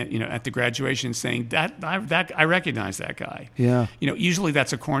at the graduation saying that I recognize that guy. Yeah. Usually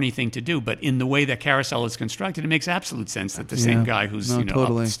that's a corny thing to do, but in the way that Carousel is constructed, it makes absolute sense that the same guy who's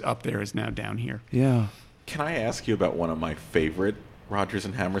totally up there is now down here. Yeah. Can I ask you about one of my favorite Rodgers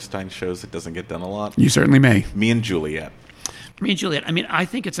and Hammerstein shows that doesn't get done a lot? You certainly may. Me and Juliet. Me and Juliet. I mean, I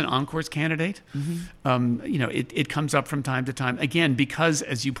think it's an Encores candidate. It comes up from time to time. Again, because,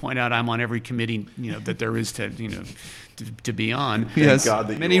 as you point out, I'm on every committee, that there is to be on. Yes, God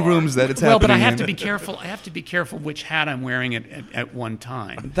that many you are. rooms that it's well, happening. But I have to be careful. I have to be careful which hat I'm wearing at one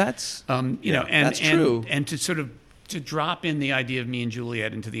time. That's that's true. And to sort of to drop in the idea of me and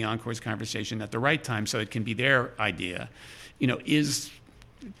Juliet into the Encores conversation at the right time, so it can be their idea, it's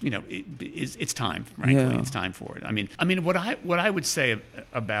time. Frankly, it's time for it. I mean, what I would say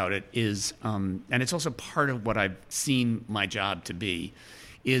about it is, and it's also part of what I've seen my job to be,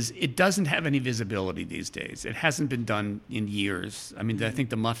 is it doesn't have any visibility these days. It hasn't been done in years. I mean, I think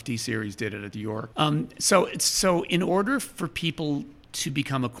the Mufti series did it at the York. So in order for people to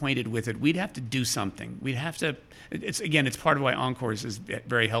become acquainted with it, we'd have to do something. We'd have to. It's part of why Encores is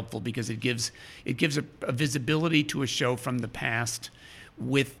very helpful, because it gives a visibility to a show from the past,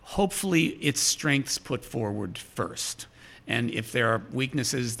 with hopefully its strengths put forward first, and if there are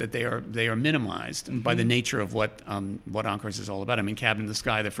weaknesses, that they are minimized by the nature of what Encores is all about. I mean, Cabin in the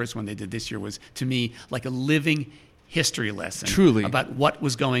Sky, the first one they did this year, was to me like a living history lesson, truly, about what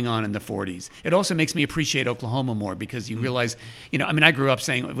was going on in the 40s. It also makes me appreciate Oklahoma more, because you realize, I grew up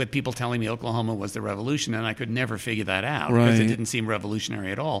saying, with people telling me Oklahoma was the revolution, and I could never figure that out, because it didn't seem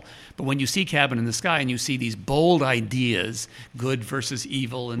revolutionary at all. But when you see Cabin in the Sky and you see these bold ideas, good versus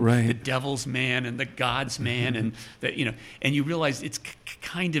evil, and the devil's man and the God's man, and and you realize it's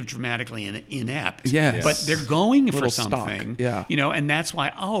kind of dramatically inept. Yes. But they're going for stock. something. Yeah. And that's why,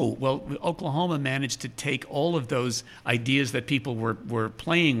 Oklahoma managed to take all of those ideas that people were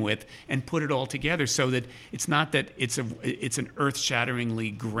playing with and put it all together, so that it's not that it's an earth-shatteringly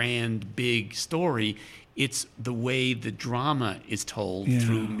grand, big story. It's the way the drama is told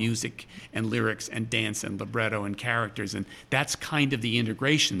through music and lyrics and dance and libretto and characters, and that's kind of the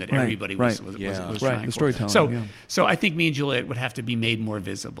integration that everybody was trying the for. storytelling. So I think Me and Juliet would have to be made more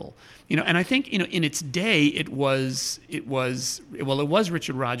visible. And I think in its day it was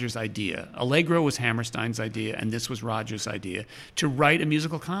Richard Rodgers' idea. Allegro was Hammerstein's idea, and this was Rodgers' idea, to write a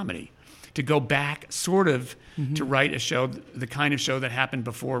musical comedy, to go back sort of to write a show, the kind of show that happened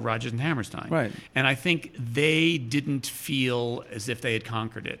before Rodgers and Hammerstein. Right. And I think they didn't feel as if they had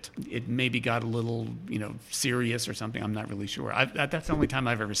conquered it. It maybe got a little, serious or something. I'm not really sure. That's the only time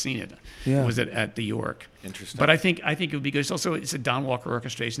I've ever seen it. Yeah. Was at the York. Interesting. But I think it would be good. It's a Don Walker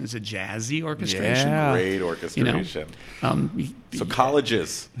orchestration. It's a jazzy orchestration. Yeah. Great orchestration. So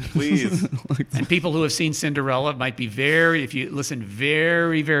colleges, please. And people who have seen Cinderella might be if you listen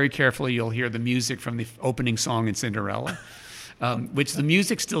very, very carefully, you'll hear the music from the opening song in Cinderella, which the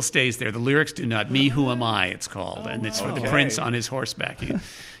music still stays there. The lyrics do not. Me, Who Am I, it's called. And it's for the prince on his horseback.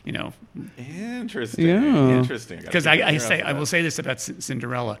 Interesting. Yeah. Interesting. Because I will say this about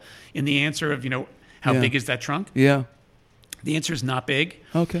Cinderella. In the answer of, how big is that trunk? Yeah. The answer is not big.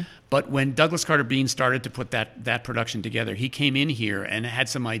 Okay. But when Douglas Carter Beane started to put that production together, he came in here and had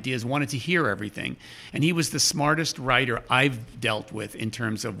some ideas, wanted to hear everything. And he was the smartest writer I've dealt with in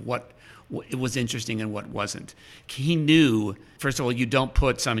terms of what was interesting and what wasn't. He knew, first of all, you don't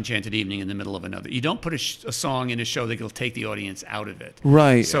put Some Enchanted Evening in the middle of another. You don't put a song in a show that will take the audience out of it.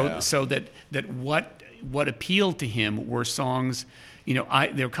 Right. So that what appealed to him were songs. There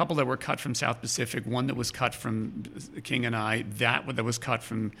were a couple that were cut from South Pacific, one that was cut from King and I, that was cut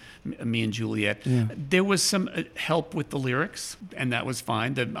from Me and Juliet. Yeah. There was some help with the lyrics, and that was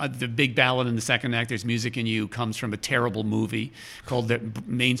fine. The big ballad in the second act, There's Music in You, comes from a terrible movie called The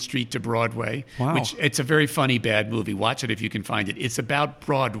Main Street to Broadway. Wow. Which it's a very funny, bad movie. Watch it if you can find it. It's about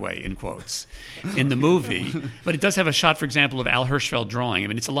Broadway, in quotes, in the movie. But it does have a shot, for example, of Al Hirschfeld drawing. I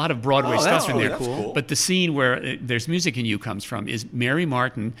mean, it's a lot of Broadway stuff in there. Cool. But the scene where There's Music in You comes from is Mary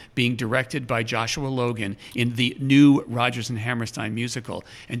Martin being directed by Joshua Logan in the new Rodgers and Hammerstein musical.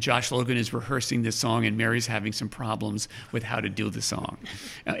 And Josh Logan is rehearsing this song, and Mary's having some problems with how to do the song.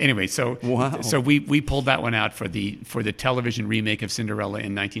 Anyway, so we pulled that one out for the television remake of Cinderella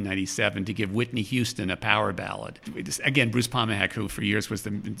in 1997 to give Whitney Houston a power ballad. Again, Bruce Pomahak, who for years was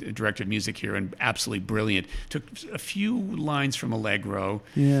the director of music here and absolutely brilliant, took a few lines from Allegro.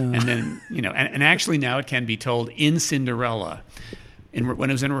 Yeah. And then, and actually now it can be told in Cinderella, when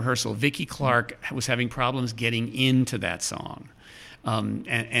it was in rehearsal, Vicki Clark was having problems getting into that song.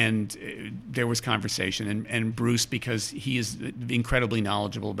 And there was conversation. And Bruce, because he is incredibly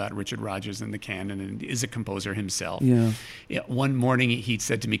knowledgeable about Richard Rodgers and the canon and is a composer himself, one morning he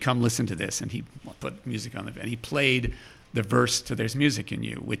said to me, "Come listen to this." And he put music on and he played the verse to There's Music in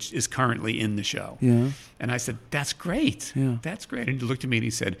You, which is currently in the show. Yeah. And I said, "That's great. Yeah. That's great." And he looked at me and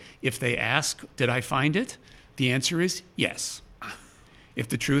he said, "If they ask, did I find it? The answer is yes. If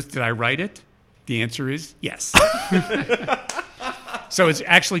the truth, did I write it? The answer is yes." So it's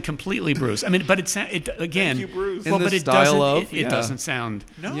actually completely Bruce. I mean, but again. Thank you, Bruce. Well, but it doesn't sound.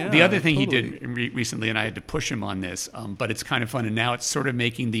 No. The other thing he did recently, and I had to push him on this, but it's kind of fun, and now it's sort of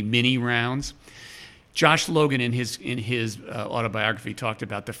making the mini rounds. Josh Logan, in his autobiography, talked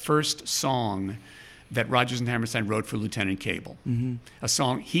about the first song that Rodgers and Hammerstein wrote for Lieutenant Cable. Mm-hmm. A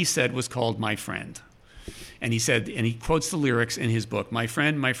song he said was called "My Friend." And he said, and he quotes the lyrics in his book, my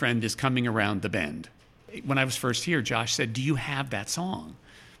friend is coming around the bend." When I was first here, Josh said, "Do you have that song?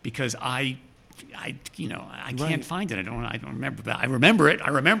 Because I can't find it. I don't remember that. I remember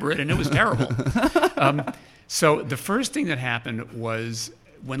it, and it was terrible." So the first thing that happened was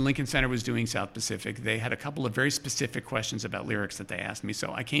when Lincoln Center was doing South Pacific, they had a couple of very specific questions about lyrics that they asked me.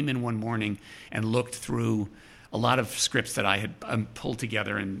 So I came in one morning and looked through a lot of scripts that I had pulled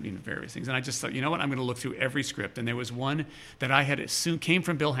together and various things. And I just thought, you know what, I'm going to look through every script. And there was one that I had assumed came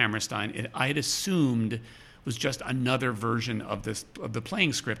from Bill Hammerstein. I had assumed was just another version of the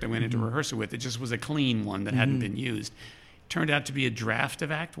playing script I went into rehearsal with. It just was a clean one that hadn't been used. Turned out to be a draft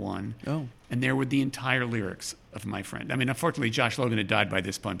of Act One. Oh. And there were the entire lyrics of My Friend. I mean, unfortunately, Josh Logan had died by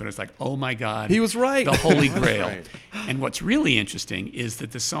this point, but it's like, oh my God. He was right. The Holy Grail. Right. And what's really interesting is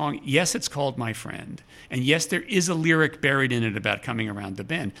that the song, yes, it's called My Friend. And yes, there is a lyric buried in it about coming around the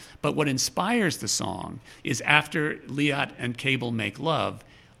bend. But what inspires the song is after Liat and Cable make love,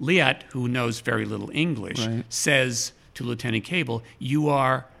 Liat, who knows very little English, says to Lieutenant Cable, "You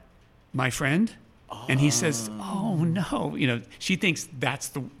are my friend?" And he says, "Oh no!" She thinks that's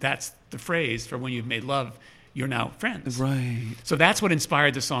the phrase for when you've made love. You're now friends. Right. So that's what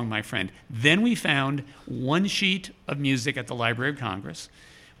inspired the song "My Friend." Then we found one sheet of music at the Library of Congress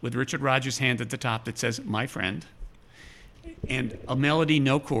with Richard Rodgers' hand at the top that says "My Friend," and a melody,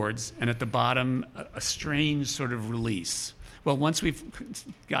 no chords, and at the bottom a strange sort of release. Well, once we've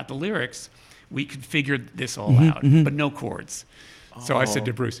got the lyrics, we could figure this all out, but no chords. So I said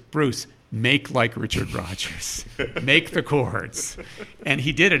to Bruce, make like Richard Rodgers. Make the chords. And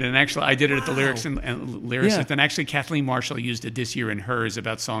he did it. And actually, I did it at the Lyrics and Lyricist. And actually, Kathleen Marshall used it this year in hers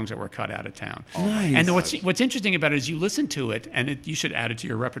about songs that were cut out of town. Nice. And what's interesting about it is you listen to it, and you should add it to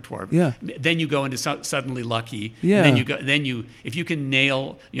your repertoire. Yeah. Then you go into Suddenly Lucky. Yeah. Then you if you can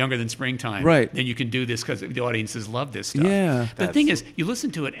nail Younger Than Springtime, right, then you can do this because the audiences love this stuff. Yeah. The thing is, you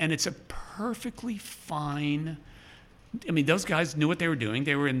listen to it, and it's a perfectly fine. I mean, those guys knew what they were doing.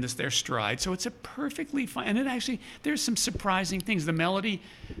 They were in their stride. So it's a perfectly fine. And it actually, there's some surprising things. The melody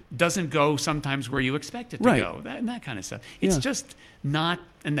doesn't go sometimes where you expect it to go. That kind of stuff. It's just not,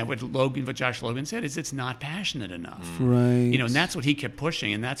 and that what Josh Logan said is it's not passionate enough. Right. And that's what he kept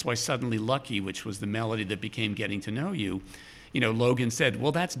pushing. And that's why Suddenly Lucky, which was the melody that became Getting to Know You, Logan said,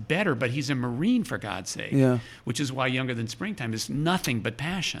 well, that's better, but he's a Marine, for God's sake. Yeah. Which is why Younger Than Springtime is nothing but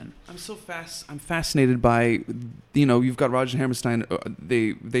passion. I'm fascinated by, you've got Rodgers and Hammerstein.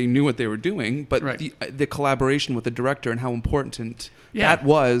 They knew what they were doing, but right. the collaboration with the director and how important that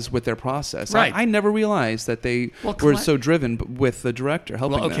was with their process. Right. I never realized that they were so driven with the director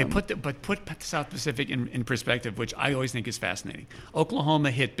helping them. Put South Pacific in perspective, which I always think is fascinating.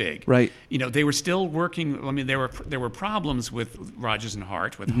 Oklahoma hit big. Right. They were still working. I mean, there were problems with Rodgers and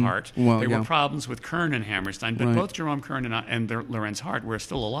Hart, Hart. Well, there were problems with Kern and Hammerstein, but both Jerome Kern and Lorenz Hart were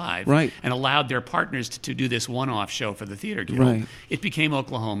still alive, and allowed their partners to do this one-off show for the Theater Guild. Right. It became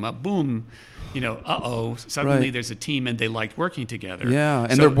Oklahoma. Boom. Suddenly there's a team and they liked working together. Yeah,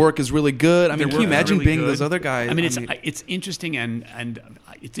 and their work is really good. I mean, can you imagine really being good. Those other guys? I mean, it's interesting and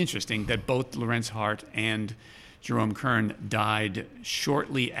it's interesting that both Lorenz Hart and Jerome Kern died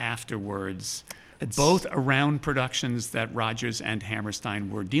shortly afterwards, both around productions that Rodgers and Hammerstein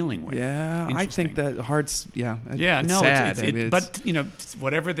were dealing with. Yeah, I think that Hart's it's sad. But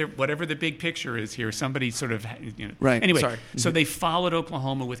whatever the big picture is here, somebody sort of right. Anyway, Sorry. So they followed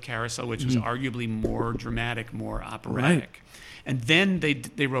Oklahoma with Carousel, which was arguably more dramatic, more operatic, right. And then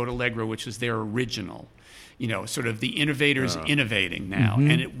they wrote Allegro, which was their original, sort of the innovators innovating now,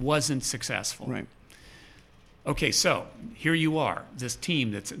 and it wasn't successful. Right. Okay, so here you are, this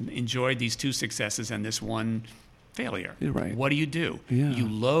team that's enjoyed these two successes and this one failure. You're right. What do? Yeah. You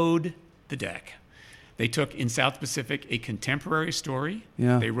load the deck. They took, in South Pacific, a contemporary story.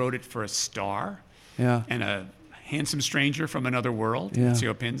 Yeah. They wrote it for a star. Yeah. And a handsome stranger from another world,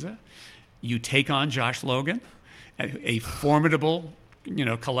 Ezio Pinza. You take on Josh Logan, a formidable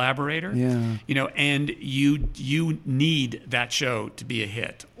collaborator. Yeah. And you need that show to be a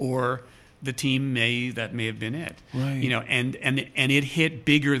hit, or the team may have been it. Right. And it hit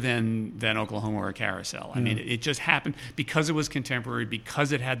bigger than Oklahoma or Carousel. I mean, it just happened because it was contemporary,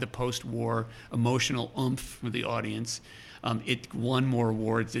 because it had the post-war emotional oomph for the audience. It won more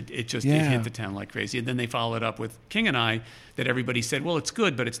awards. It hit the town like crazy. And then they followed up with King and I, that everybody said, well, it's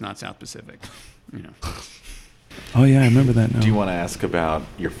good, but it's not South Pacific. Oh yeah, I remember that now. Do you want to ask about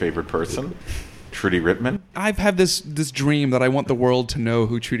your favorite person? Trudy Rittman? I've had this dream that I want the world to know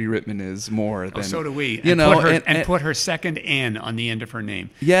who Trudy Rittman is more than... so do we. Put her second N on the end of her name.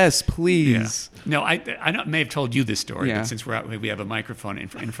 Yes, please. Yeah. No, I may have told you this story, but since we have a microphone in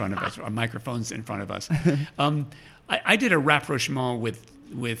front of us, or microphones in front of us. I did a rapprochement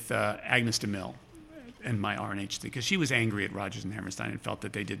with Agnes DeMille and my RNHC, because she was angry at Rodgers and Hammerstein and felt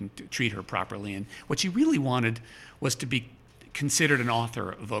that they didn't treat her properly. And what she really wanted was to be considered an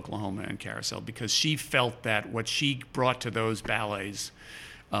author of Oklahoma and Carousel, because she felt that what she brought to those ballets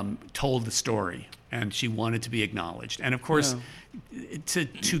told the story, and she wanted to be acknowledged. And of course,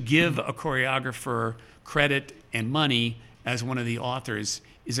 to give a choreographer credit and money as one of the authors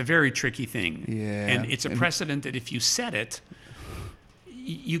is a very tricky thing. Yeah. And it's a precedent that if you set it,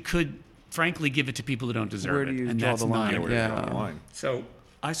 you could frankly give it to people who don't deserve Where do you it. And draw that's the line? not Yeah. So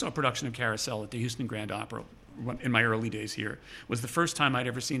I saw a production of Carousel at the Houston Grand Opera in my early days here. It was the first time I'd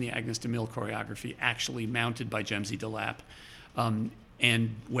ever seen the Agnes DeMille choreography actually mounted by Jemsy Delap,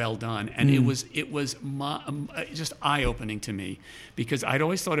 and well done. And it was just eye-opening to me, because I'd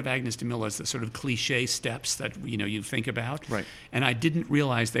always thought of Agnes DeMille as the sort of cliche steps that you think about, right? And I didn't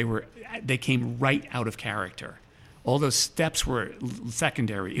realize they came right out of character. All those steps were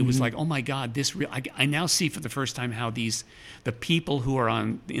secondary. It was like, oh my God, I now see for the first time how the people who are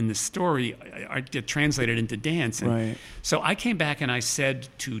in the story get translated into dance. And right. So I came back and I said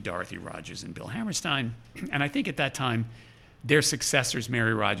to Dorothy Rodgers and Bill Hammerstein, and I think at that time their successors,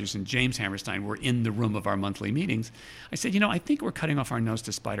 Mary Rodgers and James Hammerstein, were in the room of our monthly meetings. I said, I think we're cutting off our nose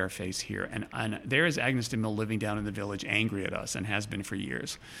to spite our face here. And there is Agnes DeMille living down in the village, angry at us, and has been for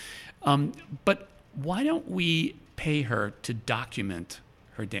years. But why don't we pay her to document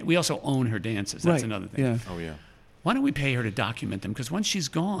her dance? We also own her dances. That's another thing. Yeah. Oh, yeah. Why don't we pay her to document them? Because once she's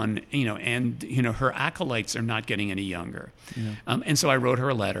gone, and her acolytes are not getting any younger. Yeah. And so I wrote her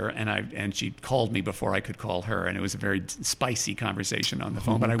a letter, and she called me before I could call her, and it was a very spicy conversation on the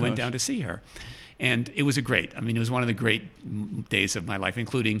phone. But I went down to see her. And it was it was one of the great days of my life,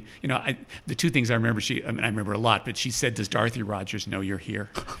 including, the two things I remember, I remember a lot, but she said, "Does Dorothy Rodgers know you're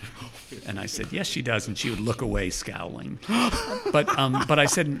here?" And I said, "Yes, she does." And she would look away scowling. But I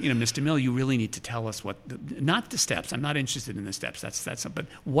said, "Miss DeMille, you really need to tell us not the steps. I'm not interested in the steps. But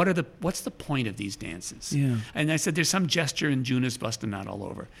what's the point of these dances?" Yeah. And I said, "There's some gesture in Junas busting out all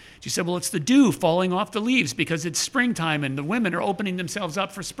over." She said, "Well, it's the dew falling off the leaves because it's springtime and the women are opening themselves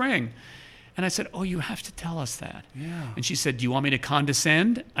up for spring." And I said, "Oh, you have to tell us that." Yeah. And she said, "Do you want me to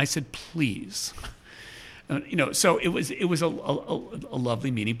condescend?" I said, "Please." So it was a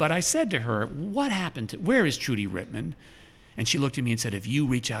lovely meeting. But I said to her, "What happened? Where is Trudy Rittman?" And she looked at me and said, "If you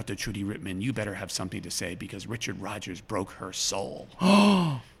reach out to Trudy Rittman, you better have something to say because Richard Rodgers broke her soul."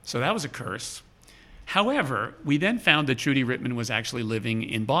 So that was a curse. However, we then found that Trudy Rittman was actually living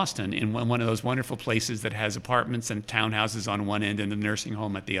in Boston in one of those wonderful places that has apartments and townhouses on one end and a nursing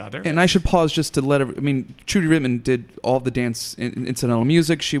home at the other. And I should pause just to let Trudy Rittman did all the dance incidental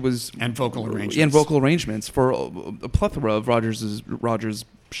music. She was and vocal arrangements for a plethora of Rodgers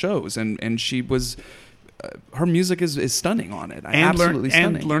shows, and she was. Her music is stunning on it. Absolutely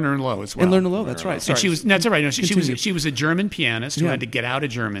stunning. And Lerner and Loewe as well. And Lerner and Loewe, that's right. Sorry. And that's all right. No, she was a German pianist who had to get out of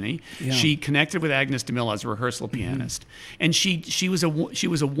Germany. Yeah. She connected with Agnes de Mille as a rehearsal pianist, and she was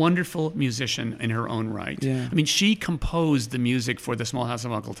a wonderful musician in her own right. Yeah. I mean, she composed the music for The Small House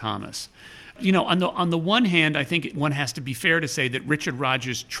of Uncle Thomas. On the one hand, I think one has to be fair to say that Richard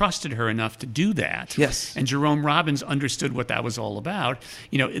Rodgers trusted her enough to do that. Yes. And Jerome Robbins understood what that was all about.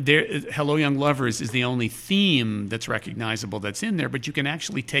 Hello, Young Lovers is the only theme that's recognizable that's in there, but you can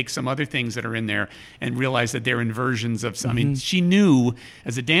actually take some other things that are in there and realize that they're inversions of. I mean, she knew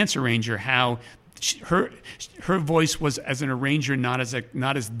as a dance arranger how. Her voice was as an arranger, not as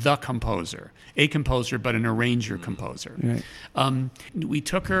the composer, a composer, but an arranger composer. Right. We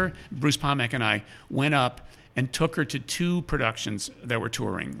took her, Bruce Pomack and I went up and took her to 2 productions that were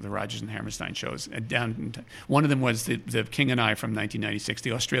touring, the Rodgers and Hammerstein shows. One of them was the King and I from 1996,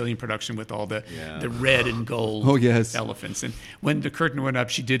 the Australian production with all the red and gold elephants. And when the curtain went up,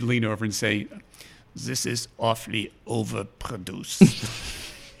 she did lean over and say, "This is awfully overproduced."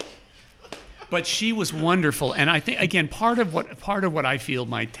 But she was wonderful, and I think again part of what I feel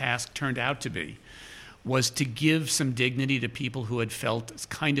my task turned out to be was to give some dignity to people who had felt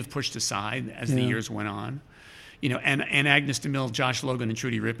kind of pushed aside as the years went on. And Agnes de Mille, Josh Logan, and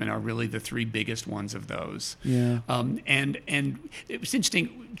Trudy Rittman are really the 3 biggest ones of those. Yeah. And it was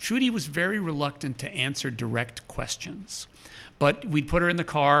interesting. Trudy was very reluctant to answer direct questions. But we'd put her in the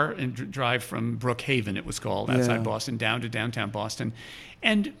car and drive from Brookhaven, it was called, outside Boston, down to downtown Boston.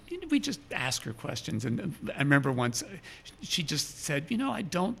 And we just ask her questions. And I remember once she just said, I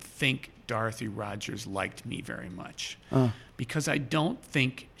don't think Dorothy Rodgers liked me very much because I don't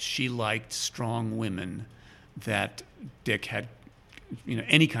think she liked strong women that Dick had,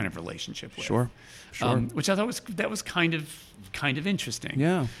 any kind of relationship with. Sure. Which I thought was kind of interesting.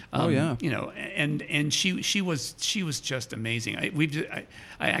 Yeah. And she was just amazing. I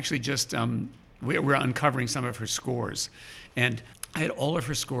actually just we're uncovering some of her scores, and I had all of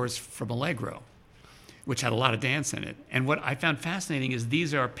her scores from Allegro, which had a lot of dance in it. And what I found fascinating is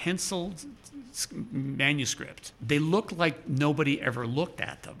these are penciled manuscript. They look like nobody ever looked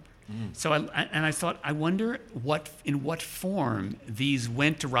at them. So I thought, I wonder in what form these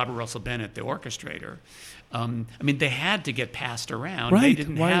went to Robert Russell Bennett, the orchestrator. They had to get passed around. Right. They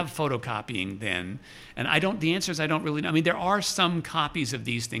didn't have photocopying then. And the answer is I don't really know. There are some copies of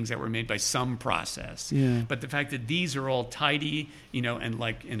these things that were made by some process. Yeah. But the fact that these are all tidy,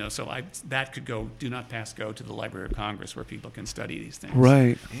 that could go, do not pass go to the Library of Congress where people can study these things.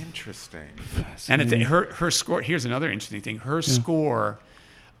 Right. Interesting. And her score, here's another interesting thing. Her score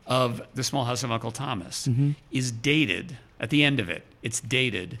of The Small House of Uncle Thomas is dated, at the end of it, it's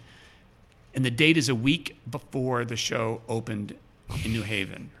dated, and the date is a week before the show opened in New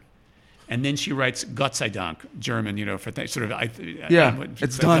Haven. And then she writes Gott sei Dank, German, for it's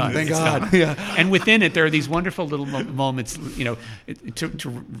done, thank God. Done. Yeah. And within it, there are these wonderful little moments, to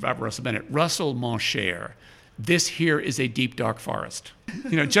Robert Russell Bennett. Russell, mon cher, this here is a deep, dark forest.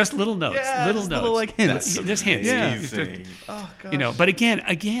 Just little notes, little like hints. Just hints. Amazing. But again,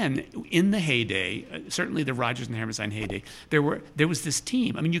 in the heyday, certainly the Rodgers and Hammerstein heyday, there was this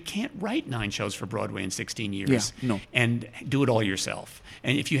team. You can't write 9 shows for Broadway in 16 years and do it all yourself.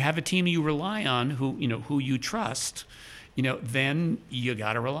 And if you have a team you rely on, who you trust, then you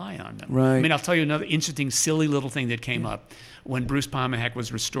got to rely on them. Right. I'll tell you another interesting, silly little thing that came up when Bruce Pomack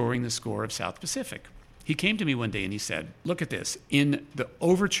was restoring the score of South Pacific. He came to me one day and he said, look at this. In the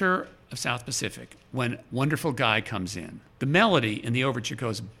overture of South Pacific, when Wonderful Guy comes in, the melody in the overture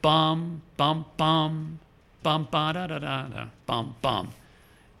goes bum, bum, bum, bum, ba, da, da, da, da, bum, bum.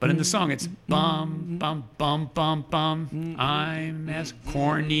 But in the song, it's bum, bum, bum, bum, bum. I'm as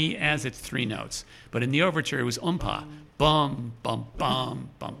corny as it's 3 notes. But in the overture, it was umpa, bum, bum, bum,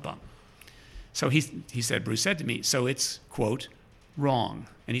 bum, bum. So Bruce said to me, so it's, quote, wrong.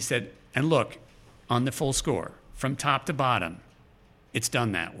 And he said, and look, on the full score, from top to bottom, it's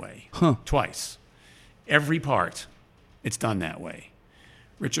done that way. Twice. Every part, it's done that way.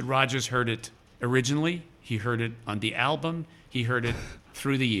 Richard Rodgers heard it originally. He heard it on the album. He heard it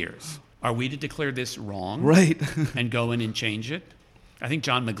through the years. Are we to declare this wrong? Right. And go in and change it? I think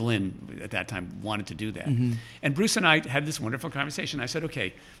John McGlynn at that time wanted to do that. Mm-hmm. And Bruce and I had this wonderful conversation. I said,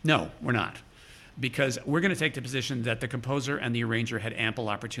 okay, no, we're not. Because we're going to take the position that the composer and the arranger had ample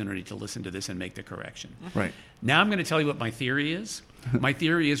opportunity to listen to this and make the correction. Right. Now I'm going to tell you what my theory is. My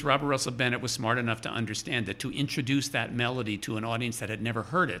theory is Robert Russell Bennett was smart enough to understand that to introduce that melody to an audience that had never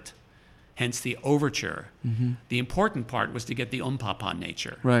heard it, hence the overture, the important part was to get the umpapa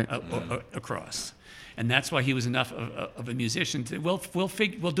nature across. And that's why he was enough of a musician to, we'll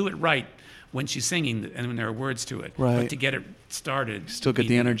do it right when she's singing and when there are words to it. Right. But to get it started. Still get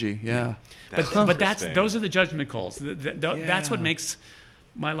the energy, yeah. But those are the judgment calls. That's what makes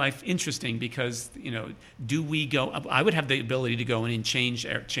my life interesting because, do we go, I would have the ability to go in and change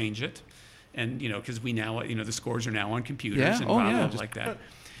it. And, because we now, the scores are now on computers and like that.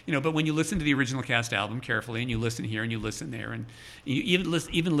 But when you listen to the original cast album carefully, and you listen here and you listen there, and you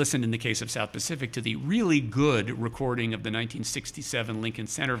even listen in the case of South Pacific to the really good recording of the 1967 Lincoln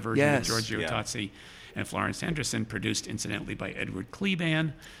Center version with Giorgio Tozzi and Florence Henderson, produced incidentally by Edward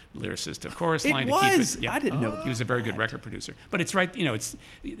Kleban, lyricist of Chorus Line. I didn't know that. He was a very good record producer. But it's right,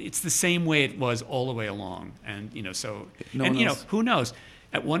 it's the same way it was all the way along, and who knows.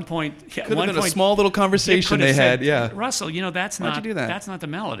 At one point, could have been a small little conversation they had. Yeah, Russell, that's Why'd you do that? That's not the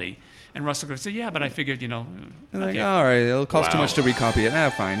melody. And Russell could say, yeah, but I figured, And like, all right, it'll cost too much to recopy it.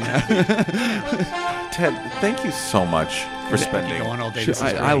 Fine. Yeah. Ted, thank you so much for spending. Go on all day.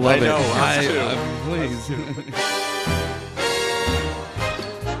 I love it. Please.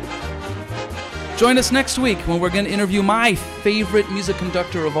 Join us next week when we're going to interview my favorite music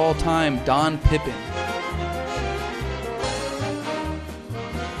conductor of all time, Don Pippin.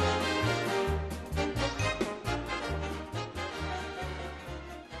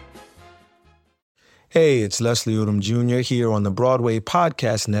 Hey, it's Leslie Odom Jr. here on the Broadway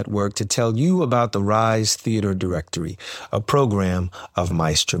Podcast Network to tell you about the Rise Theater Directory, a program of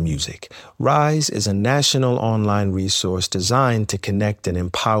Maestro Music. Rise is a national online resource designed to connect and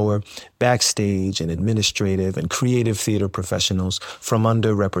empower backstage and administrative and creative theater professionals from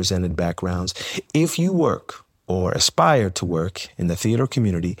underrepresented backgrounds. If you work or aspire to work in the theater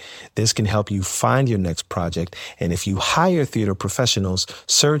community, this can help you find your next project. And if you hire theater professionals,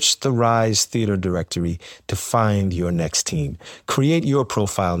 search the Rise Theater Directory to find your next team. Create your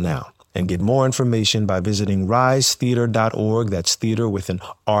profile now and get more information by visiting risetheater.org. That's theater with an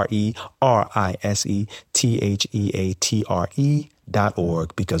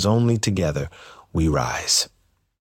RERISETHEATRE.org, because only together we rise.